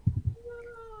gonna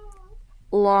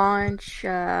launch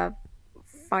a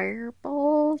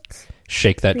firebolt.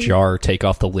 Shake that jar, take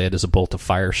off the lid as a bolt of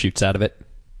fire shoots out of it.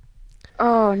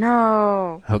 Oh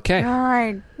no. Okay.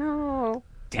 9. No.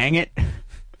 Dang it.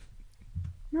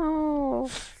 No,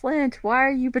 Flint, why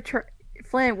are you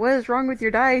Flint, what is wrong with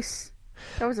your dice?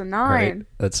 That was a All 9. right,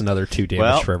 that's another 2 damage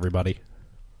Well- for everybody.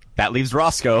 That leaves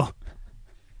Roscoe.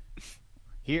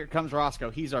 Here comes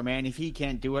Roscoe. He's our man. If he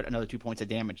can't do it, another 2 points of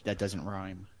damage. That doesn't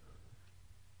rhyme.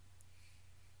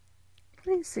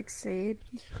 Please succeed.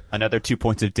 Another 2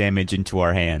 points of damage into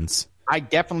our hands. I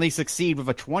definitely succeed with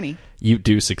a 20. You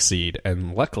do succeed,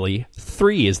 and luckily,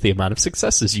 3 is the amount of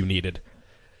successes you needed.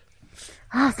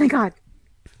 Oh, thank God.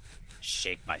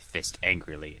 Shake my fist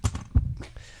angrily.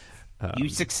 You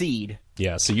succeed.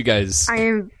 Yeah, so you guys...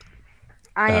 I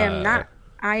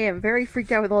am very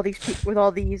freaked out with all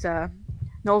these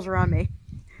gnolls around me.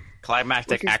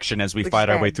 Climactic Which is- action as we which fight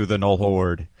our is way bad. through the Null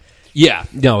Horde. Yeah,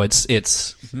 no,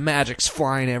 it's magic's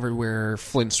flying everywhere.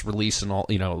 Flint's releasing all,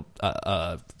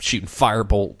 shooting fire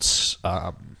bolts.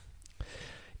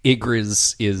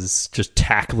 Igriz is just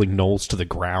tackling gnolls to the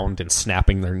ground and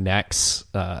snapping their necks.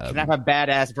 Can I have a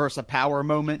badass Versa power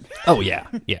moment? Oh yeah,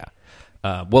 yeah.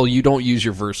 Well, you don't use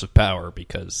your verse of power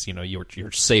because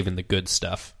you're saving the good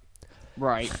stuff.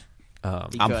 Right. I'm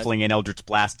Because- flinging Eldritch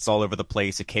Blasts all over the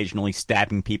place, occasionally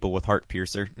stabbing people with Heart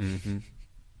Piercer.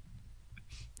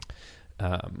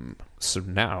 So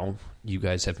now you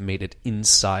guys have made it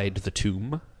inside the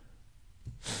tomb.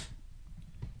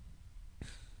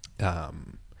 The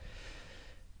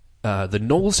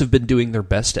gnolls have been doing their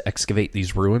best to excavate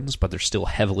these ruins, but they're still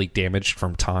heavily damaged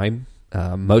from time.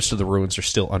 Most of the ruins are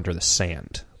still under the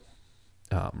sand.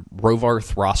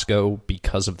 Rovarth, Roscoe,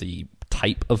 because of the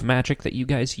type of magic that you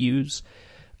guys use,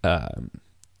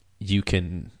 you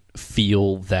can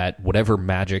feel that whatever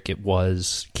magic it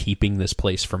was keeping this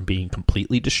place from being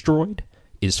completely destroyed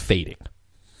is fading.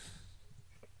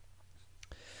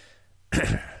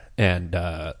 And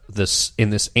this in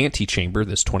this antechamber,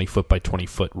 this 20-foot by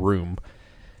 20-foot room,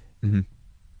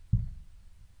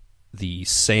 the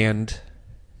sand,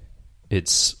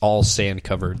 it's all sand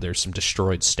covered. There's some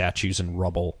destroyed statues and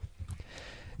rubble.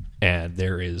 And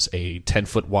there is a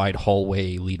 10-foot wide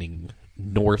hallway leading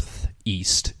north,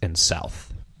 east, and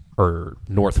south. Or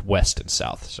northwest and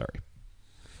south, sorry.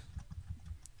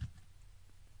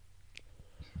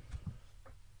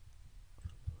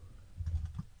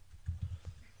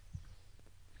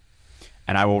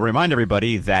 And I will remind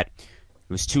everybody that it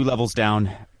was 2 levels down,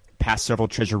 past several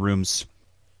treasure rooms.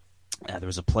 There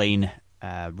was a plain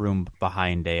room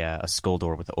behind a skull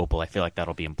door with an opal. I feel like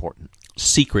that'll be important.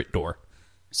 Secret door.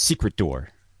 Secret door.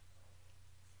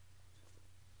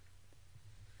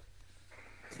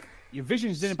 Your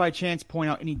visions didn't by chance point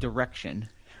out any direction.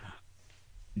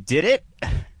 Did it?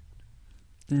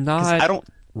 Not I don't.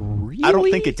 really. I don't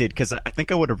think it did because I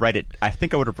think I would have read it. I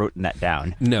think I would have written that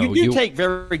down. No, You do take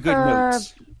very good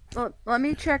notes. Let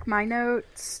me check my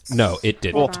notes. No, it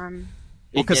didn't. Hold on.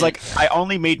 Well, because like I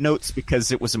only made notes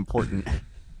because it was important.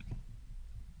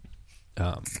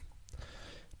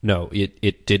 No,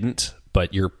 it didn't,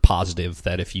 but you're positive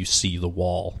that if you see the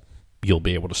wall, you'll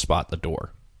be able to spot the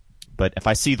door. But if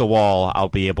I see the wall, I'll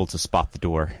be able to spot the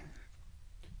door.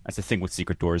 That's the thing with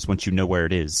secret doors. Once you know where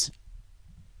it is,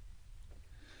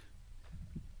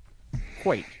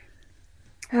 Wait.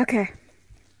 Okay.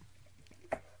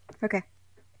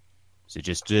 so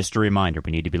just a reminder: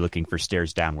 we need to be looking for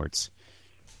stairs downwards.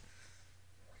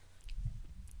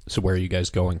 So where are you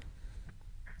guys going?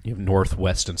 You have north,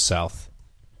 west, and south.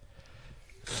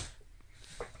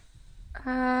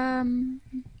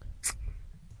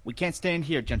 We can't stand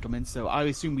here, gentlemen, so I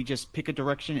assume we just pick a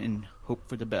direction and hope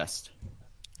for the best.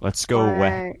 Let's go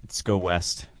Alright. Let's go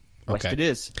west. West Okay. it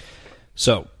is.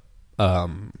 So,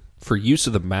 for use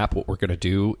of the map, what we're going to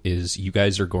do is you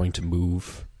guys are going to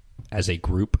move as a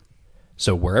group.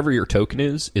 So wherever your token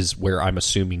is where I'm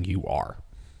assuming you are.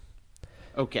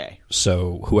 Okay.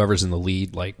 So whoever's in the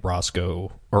lead, like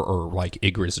Roscoe or like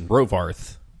Igriz and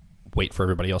Rovarth, wait for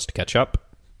everybody else to catch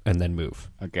up and then move.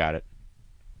 I got it.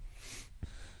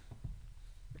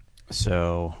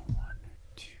 So, 1,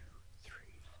 2, 3.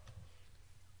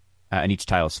 And each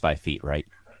tile is 5 feet, right?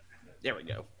 There we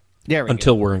go. There we go.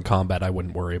 Until we're in combat, I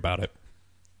wouldn't worry about it.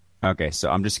 Okay,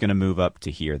 so I'm just gonna move up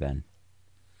to here then.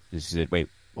 This is it. Wait,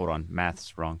 hold on.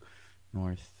 Math's wrong.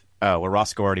 North. Oh, well,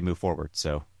 Roscoe already moved forward,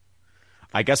 so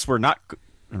I guess we're not.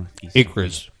 East.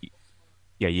 Igriz.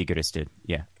 Yeah, Ygritte did.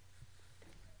 Yeah.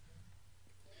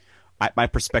 My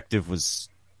perspective was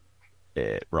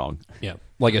wrong. Yeah.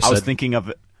 Like I I was said, thinking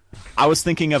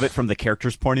of it from the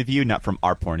character's point of view, not from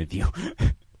our point of view.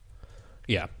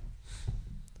 yeah.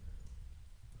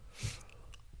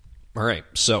 All right,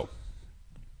 so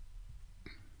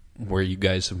where you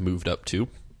guys have moved up to,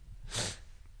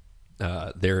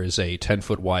 there is a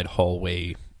 10-foot wide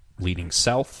hallway leading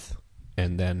south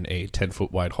and then a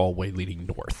 10-foot wide hallway leading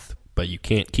north. But you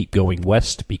can't keep going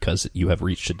west because you have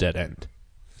reached a dead end.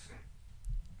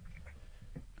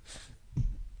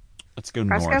 Let's go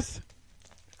Roscoe?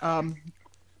 north.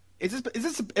 Is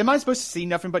this? Am I supposed to see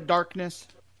nothing but darkness?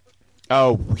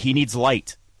 Oh, he needs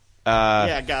light.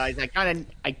 Yeah, guys, I kind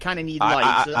of need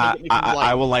light. So let me get me some light.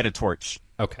 I will light a torch.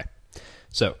 Okay.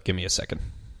 So, give me a second.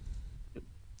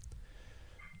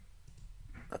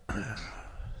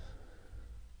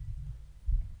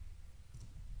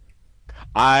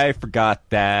 I forgot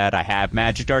that I have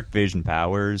magic dark vision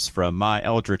powers from my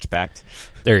Eldritch Pact.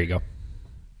 There you go.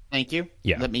 Thank you.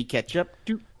 Yeah. Let me catch up.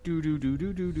 There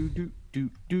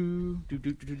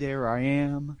I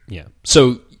am. Yeah.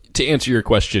 So, to answer your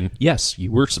question, yes,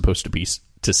 you were supposed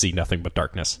to see nothing but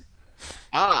darkness.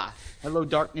 Ah, hello,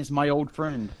 darkness, my old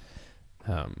friend.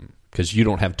 Because you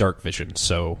don't have dark vision,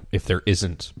 so if there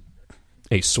isn't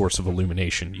a source of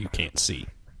illumination, you can't see.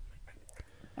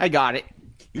 I got it.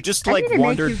 You just I like need to make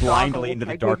wandered you blindly goggle. into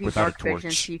the I dark give you without a dark vision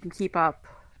torch. so you can keep up.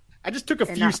 I just took a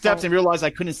And few not steps fall. and realized I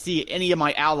couldn't see any of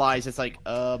my allies. It's like,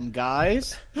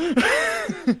 guys. And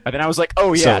then I was like,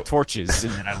 oh yeah, So- torches.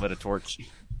 And then I lit a torch.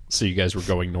 So you guys were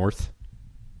going north?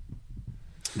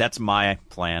 That's my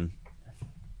plan.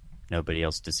 Nobody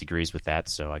else disagrees with that,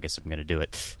 so I guess I'm going to do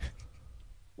it.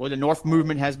 Well, the North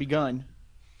movement has begun.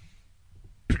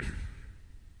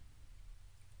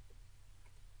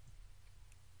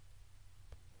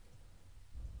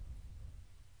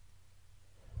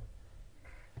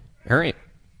 All right.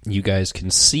 You guys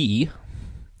can see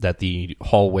that the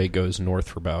hallway goes north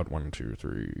for about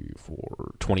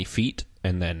 20 feet,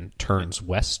 and then turns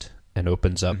west and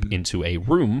opens up into a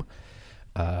room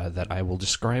that I will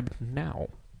describe now.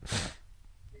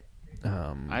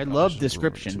 I love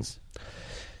descriptions.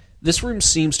 This room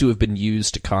seems to have been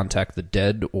used to contact the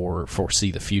dead or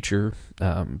foresee the future,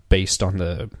 based on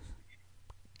the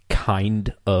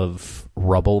kind of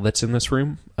rubble that's in this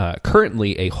room.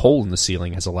 Currently, a hole in the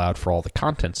ceiling has allowed for all the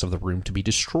contents of the room to be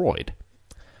destroyed.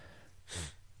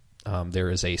 There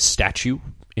is a statue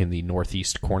in the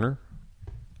northeast corner,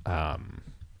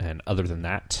 and other than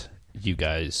that, you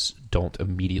guys don't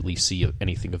immediately see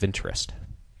anything of interest.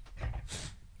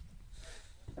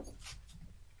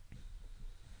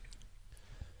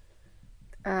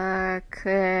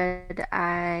 Could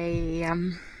I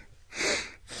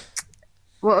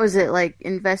what was it, like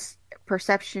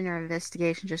perception or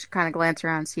investigation? Just kind of glance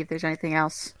around and see if there's anything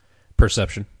else.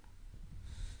 Perception.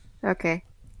 Okay.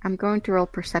 I'm going to roll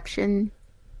perception,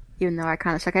 even though I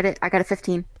kind of suck at it. I got a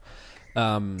 15.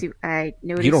 Do I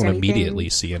notice You don't anything? immediately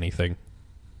see anything.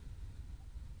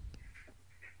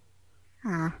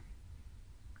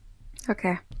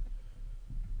 Okay.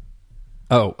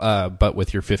 Oh, but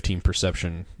with your 15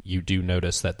 perception, you do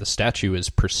notice that the statue is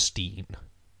pristine.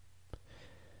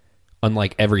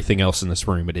 Unlike everything else in this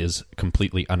room, it is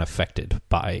completely unaffected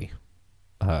by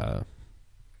the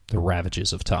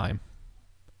ravages of time.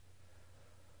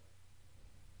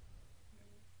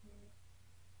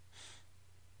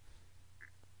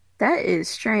 That is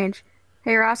strange.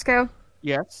 Hey, Roscoe,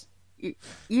 Yes.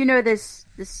 you know this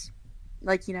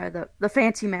like, you know, the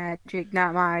fancy magic,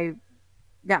 not my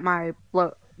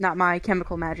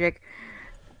chemical magic.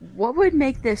 What would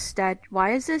make this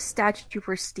why is this statue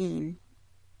pristine?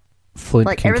 Flint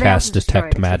Like can everything else cast is destroyed detect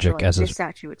except for, magic like, as this a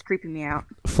statue. It's creeping me out.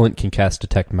 Flint can cast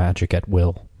detect magic at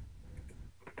will.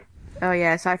 Oh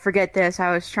yes, I forget this.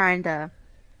 I was trying to.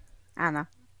 I don't know.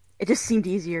 It just seemed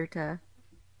easier to.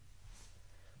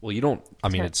 Well, you don't. I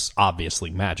mean, Sure. it's obviously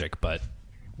magic, but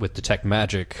with detect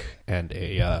magic and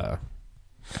a,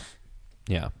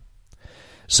 yeah.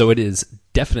 So it is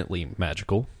definitely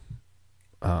magical.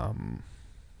 And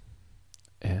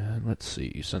let's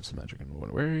see. You sense the magic in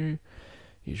one way.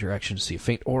 Use your action to see a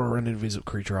faint aura or an invisible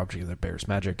creature object that bears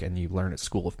magic, and you learn its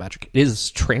school of magic. It is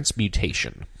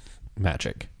transmutation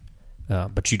magic,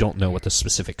 but you don't know what the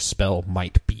specific spell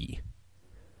might be.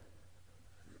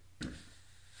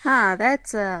 Huh,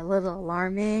 that's a little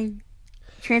alarming.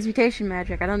 Transmutation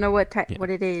magic. I don't know what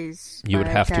what it is. You would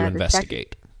but, have to the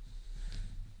investigate.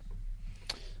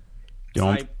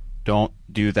 Don't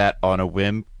do that on a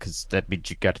whim, because that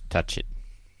means you got to touch it,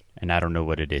 and I don't know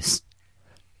what it is.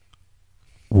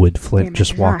 Would Damn Flint it,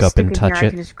 just there's walk not a up and stick in here touch I it?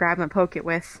 can just grab and poke it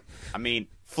with. I mean,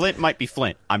 Flint might be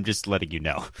Flint. I'm just letting you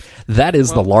know. That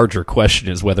is the larger question: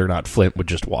 is whether or not Flint would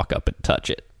just walk up and touch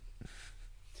it.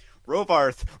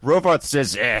 Rovarth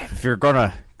says, if you're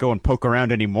gonna go and poke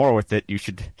around any more with it, you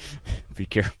should be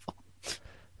careful.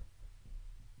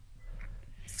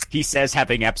 He says,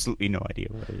 having absolutely no idea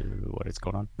what is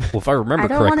going on. Well, if I remember I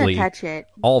don't want to correctly, touch it.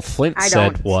 all Flint I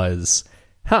said don't. was,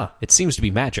 "Huh, it seems to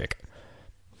be magic."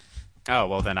 Oh,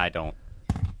 well, then I don't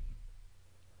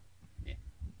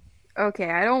Okay,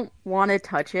 I don't want to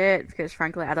touch it because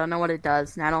frankly, I don't know what it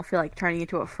does, and I don't feel like turning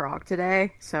into a frog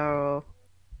today. So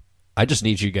I just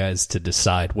need you guys to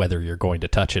decide whether you're going to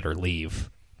touch it or leave.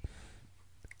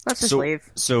 let's just leave.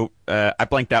 I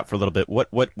blanked out for a little bit.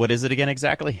 What is it again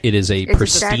exactly? It is a It's a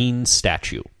pristine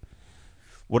statue.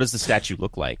 What does the statue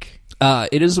look like?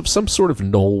 It is of some sort of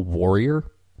Knoll warrior.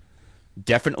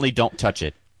 Definitely don't touch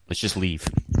it. Let's just leave.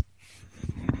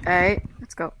 All right,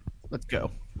 let's go. Let's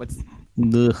go. Let's.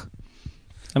 Ugh.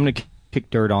 I'm gonna kick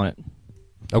dirt on it.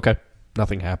 Okay,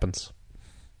 nothing happens.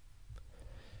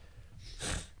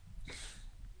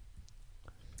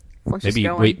 Let's Maybe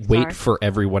just go in. wait Sorry. for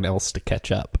everyone else to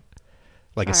catch up.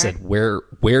 Like I All said, where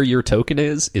your token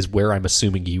is where I'm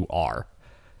assuming you are.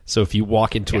 So if you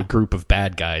walk into a group of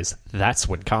bad guys, that's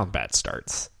when combat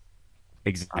starts.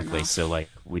 Exactly. So like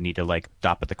we need to like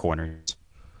stop at the corners.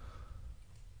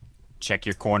 Check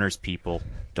your corners, people.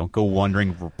 Don't go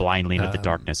wandering blindly into the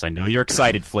darkness. I know you're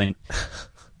excited, Flint.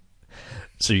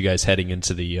 So you guys heading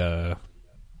into the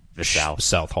The south.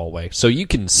 south hallway. So you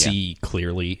can see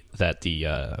clearly that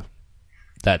the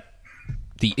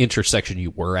intersection you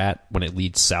were at, when it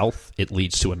leads south, it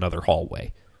leads to another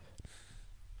hallway.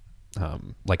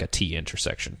 Like a T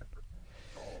intersection.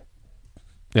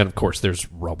 And of course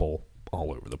there's rubble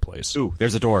all over the place. Ooh,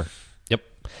 there's a door. Yep.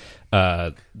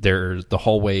 The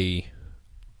hallway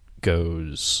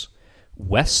goes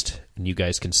west, and you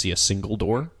guys can see a single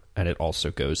door, and it also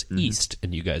goes east,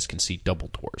 and you guys can see double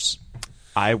doors.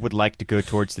 I would like to go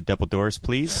towards the double doors,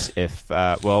 please. If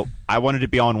I wanted to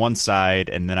be on one side,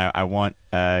 and then I want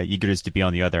Yigurus to be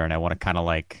on the other, and I want to kind of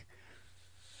like.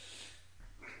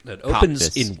 It opens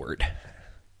this. inward.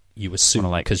 You assume,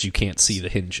 Wanna, like- because you can't see the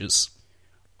hinges.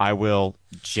 I will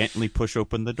gently push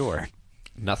open the door.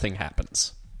 Nothing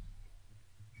happens.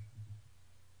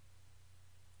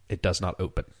 It does not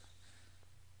open.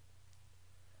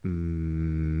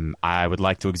 I would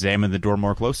like to examine the door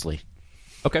more closely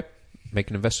Okay. Make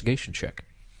an investigation check.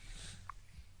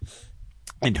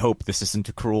 and hope this isn't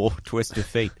a cruel twist of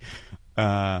fate.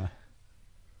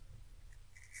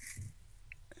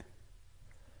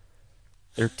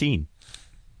 13.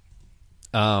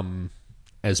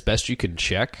 As best you can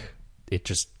check,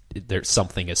 there's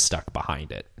something is stuck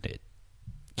behind it. It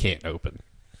can't open.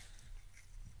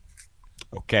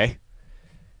 Okay.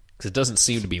 Because it doesn't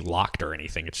seem to be locked or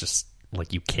anything. It's just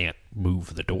like you can't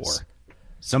move the door.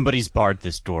 Somebody's barred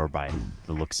this door by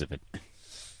the looks of it.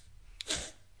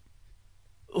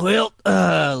 Well,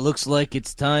 looks like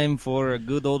it's time for a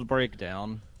good old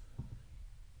breakdown.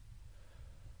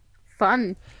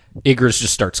 Fun. Igris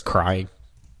just starts crying.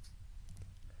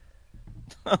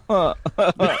 Why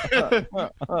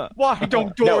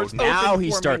don't No, doors now open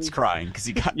he for starts me? crying because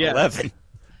he got Yeah. 11.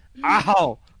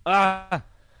 Ow!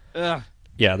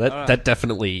 Yeah, that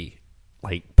definitely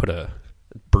like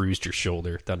bruised your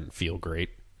shoulder. Doesn't feel great.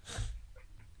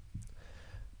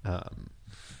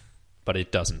 But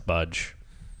it doesn't budge.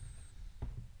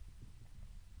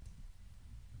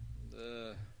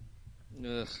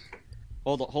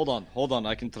 Hold on.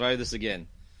 I can try this again.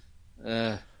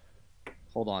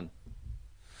 Hold on.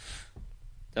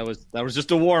 That was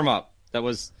just a warm up.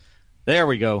 There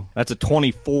we go. That's a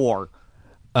 24.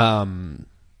 I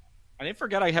didn't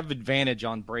forget I have advantage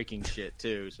on breaking shit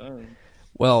too. So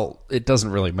Well, it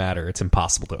doesn't really matter. It's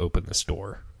impossible to open this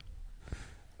door.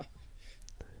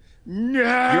 No. Your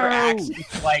axe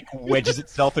like wedges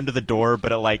itself into the door,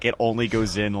 but it only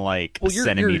goes in like a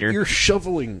centimeter. You're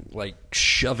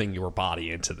shoving your body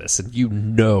into this, and you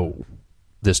know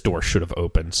this door should have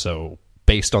opened. So,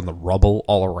 based on the rubble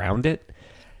all around it,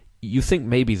 you think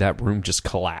maybe that room just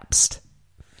collapsed.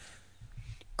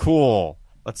 Cool.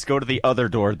 Let's go to the other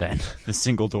door then. The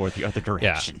single door, the other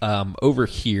Yeah. direction. Over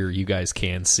here, you guys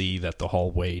can see that the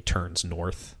hallway turns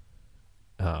north,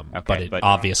 but it but-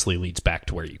 obviously leads back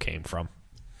to where you came from.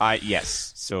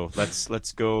 Yes. So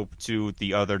let's go to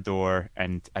the other door,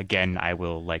 and again, I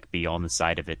will be on the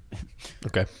side of it.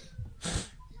 Okay.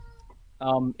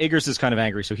 Igris is kind of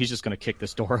angry, so he's just going to kick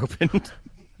this door open.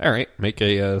 All right. Make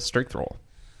a strength roll.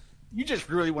 You just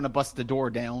really want to bust the door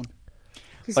down.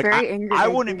 He's very angry. I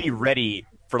want to be ready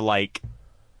for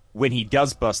when he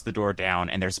does bust the door down,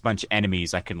 and there's a bunch of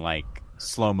enemies. I can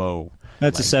slow mo.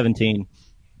 That's a 17.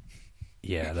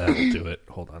 Yeah, that'll do it.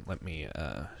 Hold on. Let me.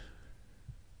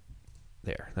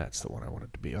 There. That's the one I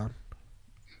wanted to be on.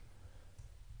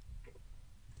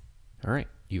 All right.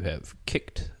 You have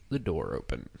kicked the door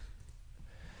open.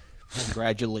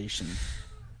 Congratulations.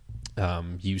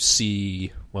 You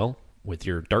see, well, with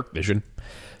your dark vision,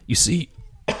 you see,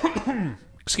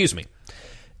 excuse me,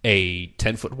 a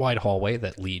 10-foot wide hallway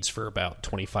that leads for about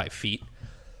 25 feet.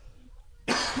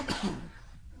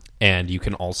 And you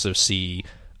can also see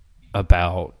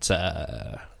about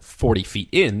 40 feet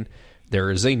in,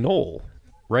 there is a gnoll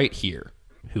right here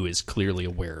who is clearly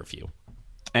aware of you.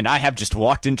 And I have just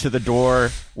walked into the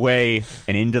doorway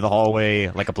and into the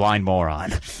hallway like a blind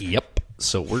moron. Yep.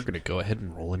 So we're going to go ahead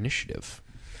and roll initiative.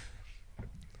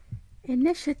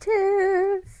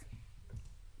 Initiative.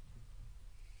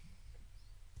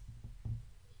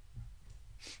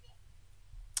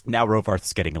 Now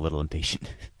Rovarth's getting a little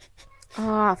impatient.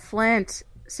 Ah, Flint.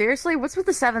 Seriously, what's with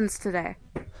the 7s today?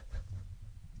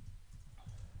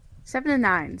 7 and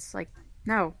 9s. Like,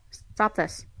 no. Stop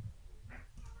this.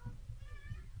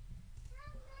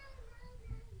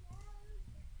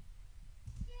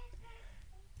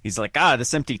 He's like,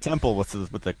 this empty temple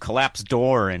with a collapsed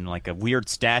door and like a weird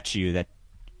statue that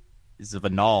is of a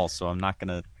gnoll, so I'm not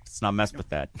gonna. Let's not mess with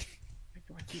that.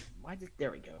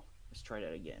 There we go. Let's try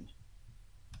that again.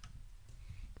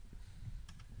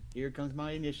 Here comes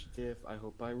my initiative. I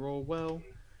hope I roll well.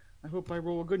 I hope I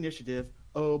roll a good initiative.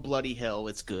 Oh, bloody hell,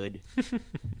 it's good.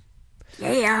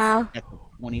 Yeah. That's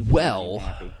a 21. Well, I'm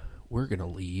happy. we're going to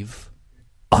leave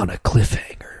on a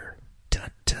cliffhanger. Dun,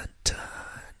 dun, dun.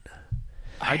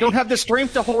 I don't have the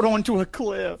strength to hold on to a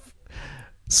cliff.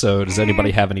 So, does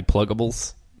anybody have any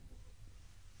pluggables?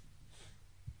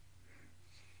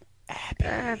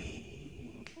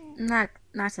 Not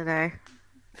today.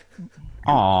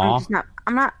 Aww.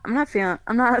 I'm not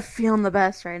feeling the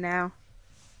best right now.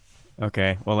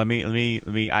 Okay. Well, let me.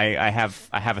 I have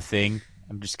a thing.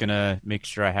 I'm just gonna make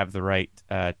sure I have the right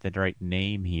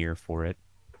name here for it,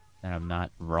 and I'm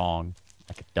not wrong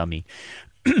like a dummy.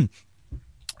 All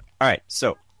right.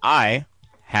 So I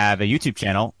have a YouTube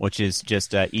channel, which is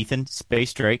just Ethan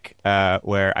Space Drake,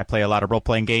 where I play a lot of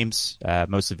role-playing games,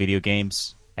 mostly video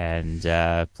games, and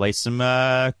play some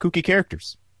kooky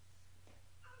characters.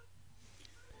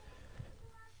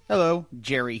 Hello,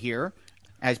 Jerry here.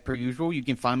 As per usual, you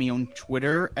can find me on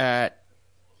Twitter at...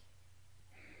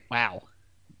 Wow.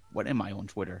 What am I on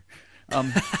Twitter?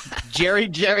 Jerry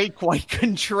quite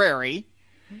contrary.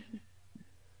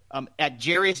 At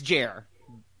Jarius Jer.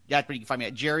 That's where you can find me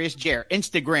at Jarius Jer.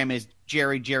 Instagram is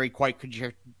Jerry quite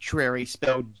contrary,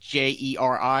 spelled Jeri.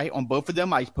 On both of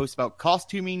them, I post about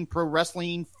costuming, pro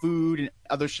wrestling, food, and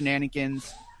other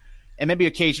shenanigans, and maybe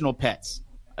occasional pets.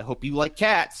 I hope you like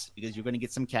cats, because you're going to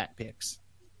get some cat pics.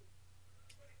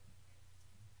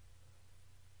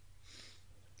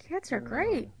 Cats are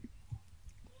great.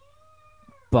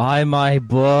 Buy my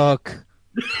book.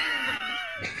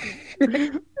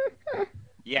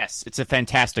 Yes, it's a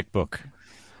fantastic book.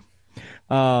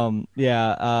 Also,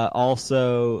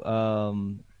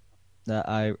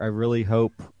 I really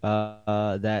hope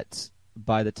that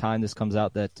by the time this comes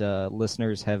out that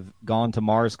listeners have gone to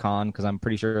MarsCon, because I'm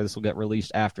pretty sure this will get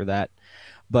released after that.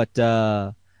 But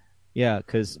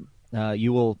because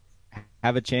you will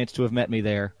have a chance to have met me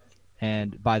there,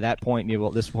 and by that point, they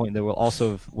will have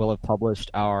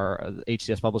published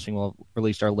HCS Publishing will have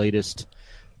released our latest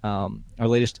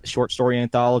short story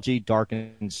anthology, Dark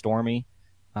and Stormy,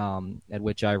 at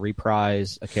which I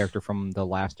reprise a character from the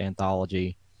last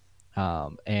anthology.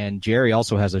 And Jerry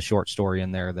also has a short story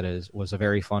in there that was a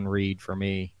very fun read for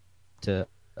me to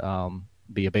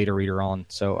be a beta reader on.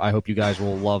 So I hope you guys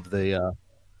will love the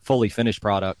fully finished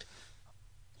product.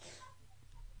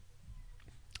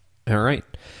 All right.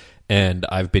 And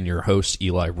I've been your host,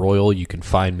 Eli Royal. You can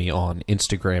find me on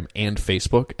Instagram and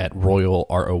Facebook at Royal,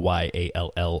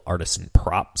 Royall, Artisan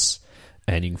Props.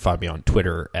 And you can find me on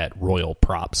Twitter at Royal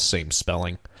Props, same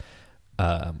spelling.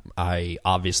 I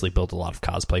obviously build a lot of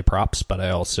cosplay props, but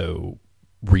I also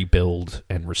rebuild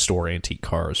and restore antique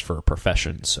cars for a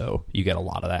profession, so you get a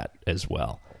lot of that as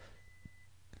well.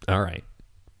 All right.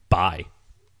 Bye.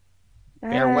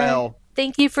 Farewell.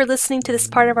 Thank you for listening to this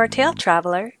part of our tale,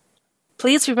 traveler.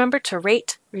 Please remember to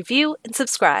rate, review, and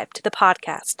subscribe to the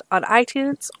podcast on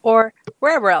iTunes or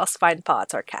wherever else fine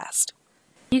pods are cast.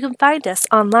 You can find us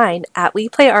online at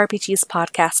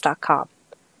WePlayRPGspodcast.com,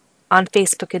 on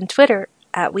Facebook and Twitter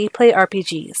at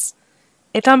WePlayRPGs,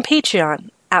 and on Patreon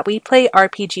at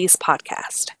WePlayRPGs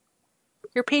Podcast.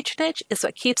 Your patronage is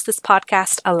what keeps this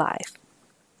podcast alive.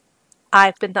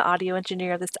 I've been the audio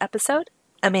engineer of this episode,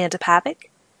 Amanda Pavick,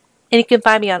 and you can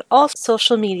find me on all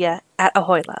social media at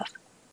Ahoy Love.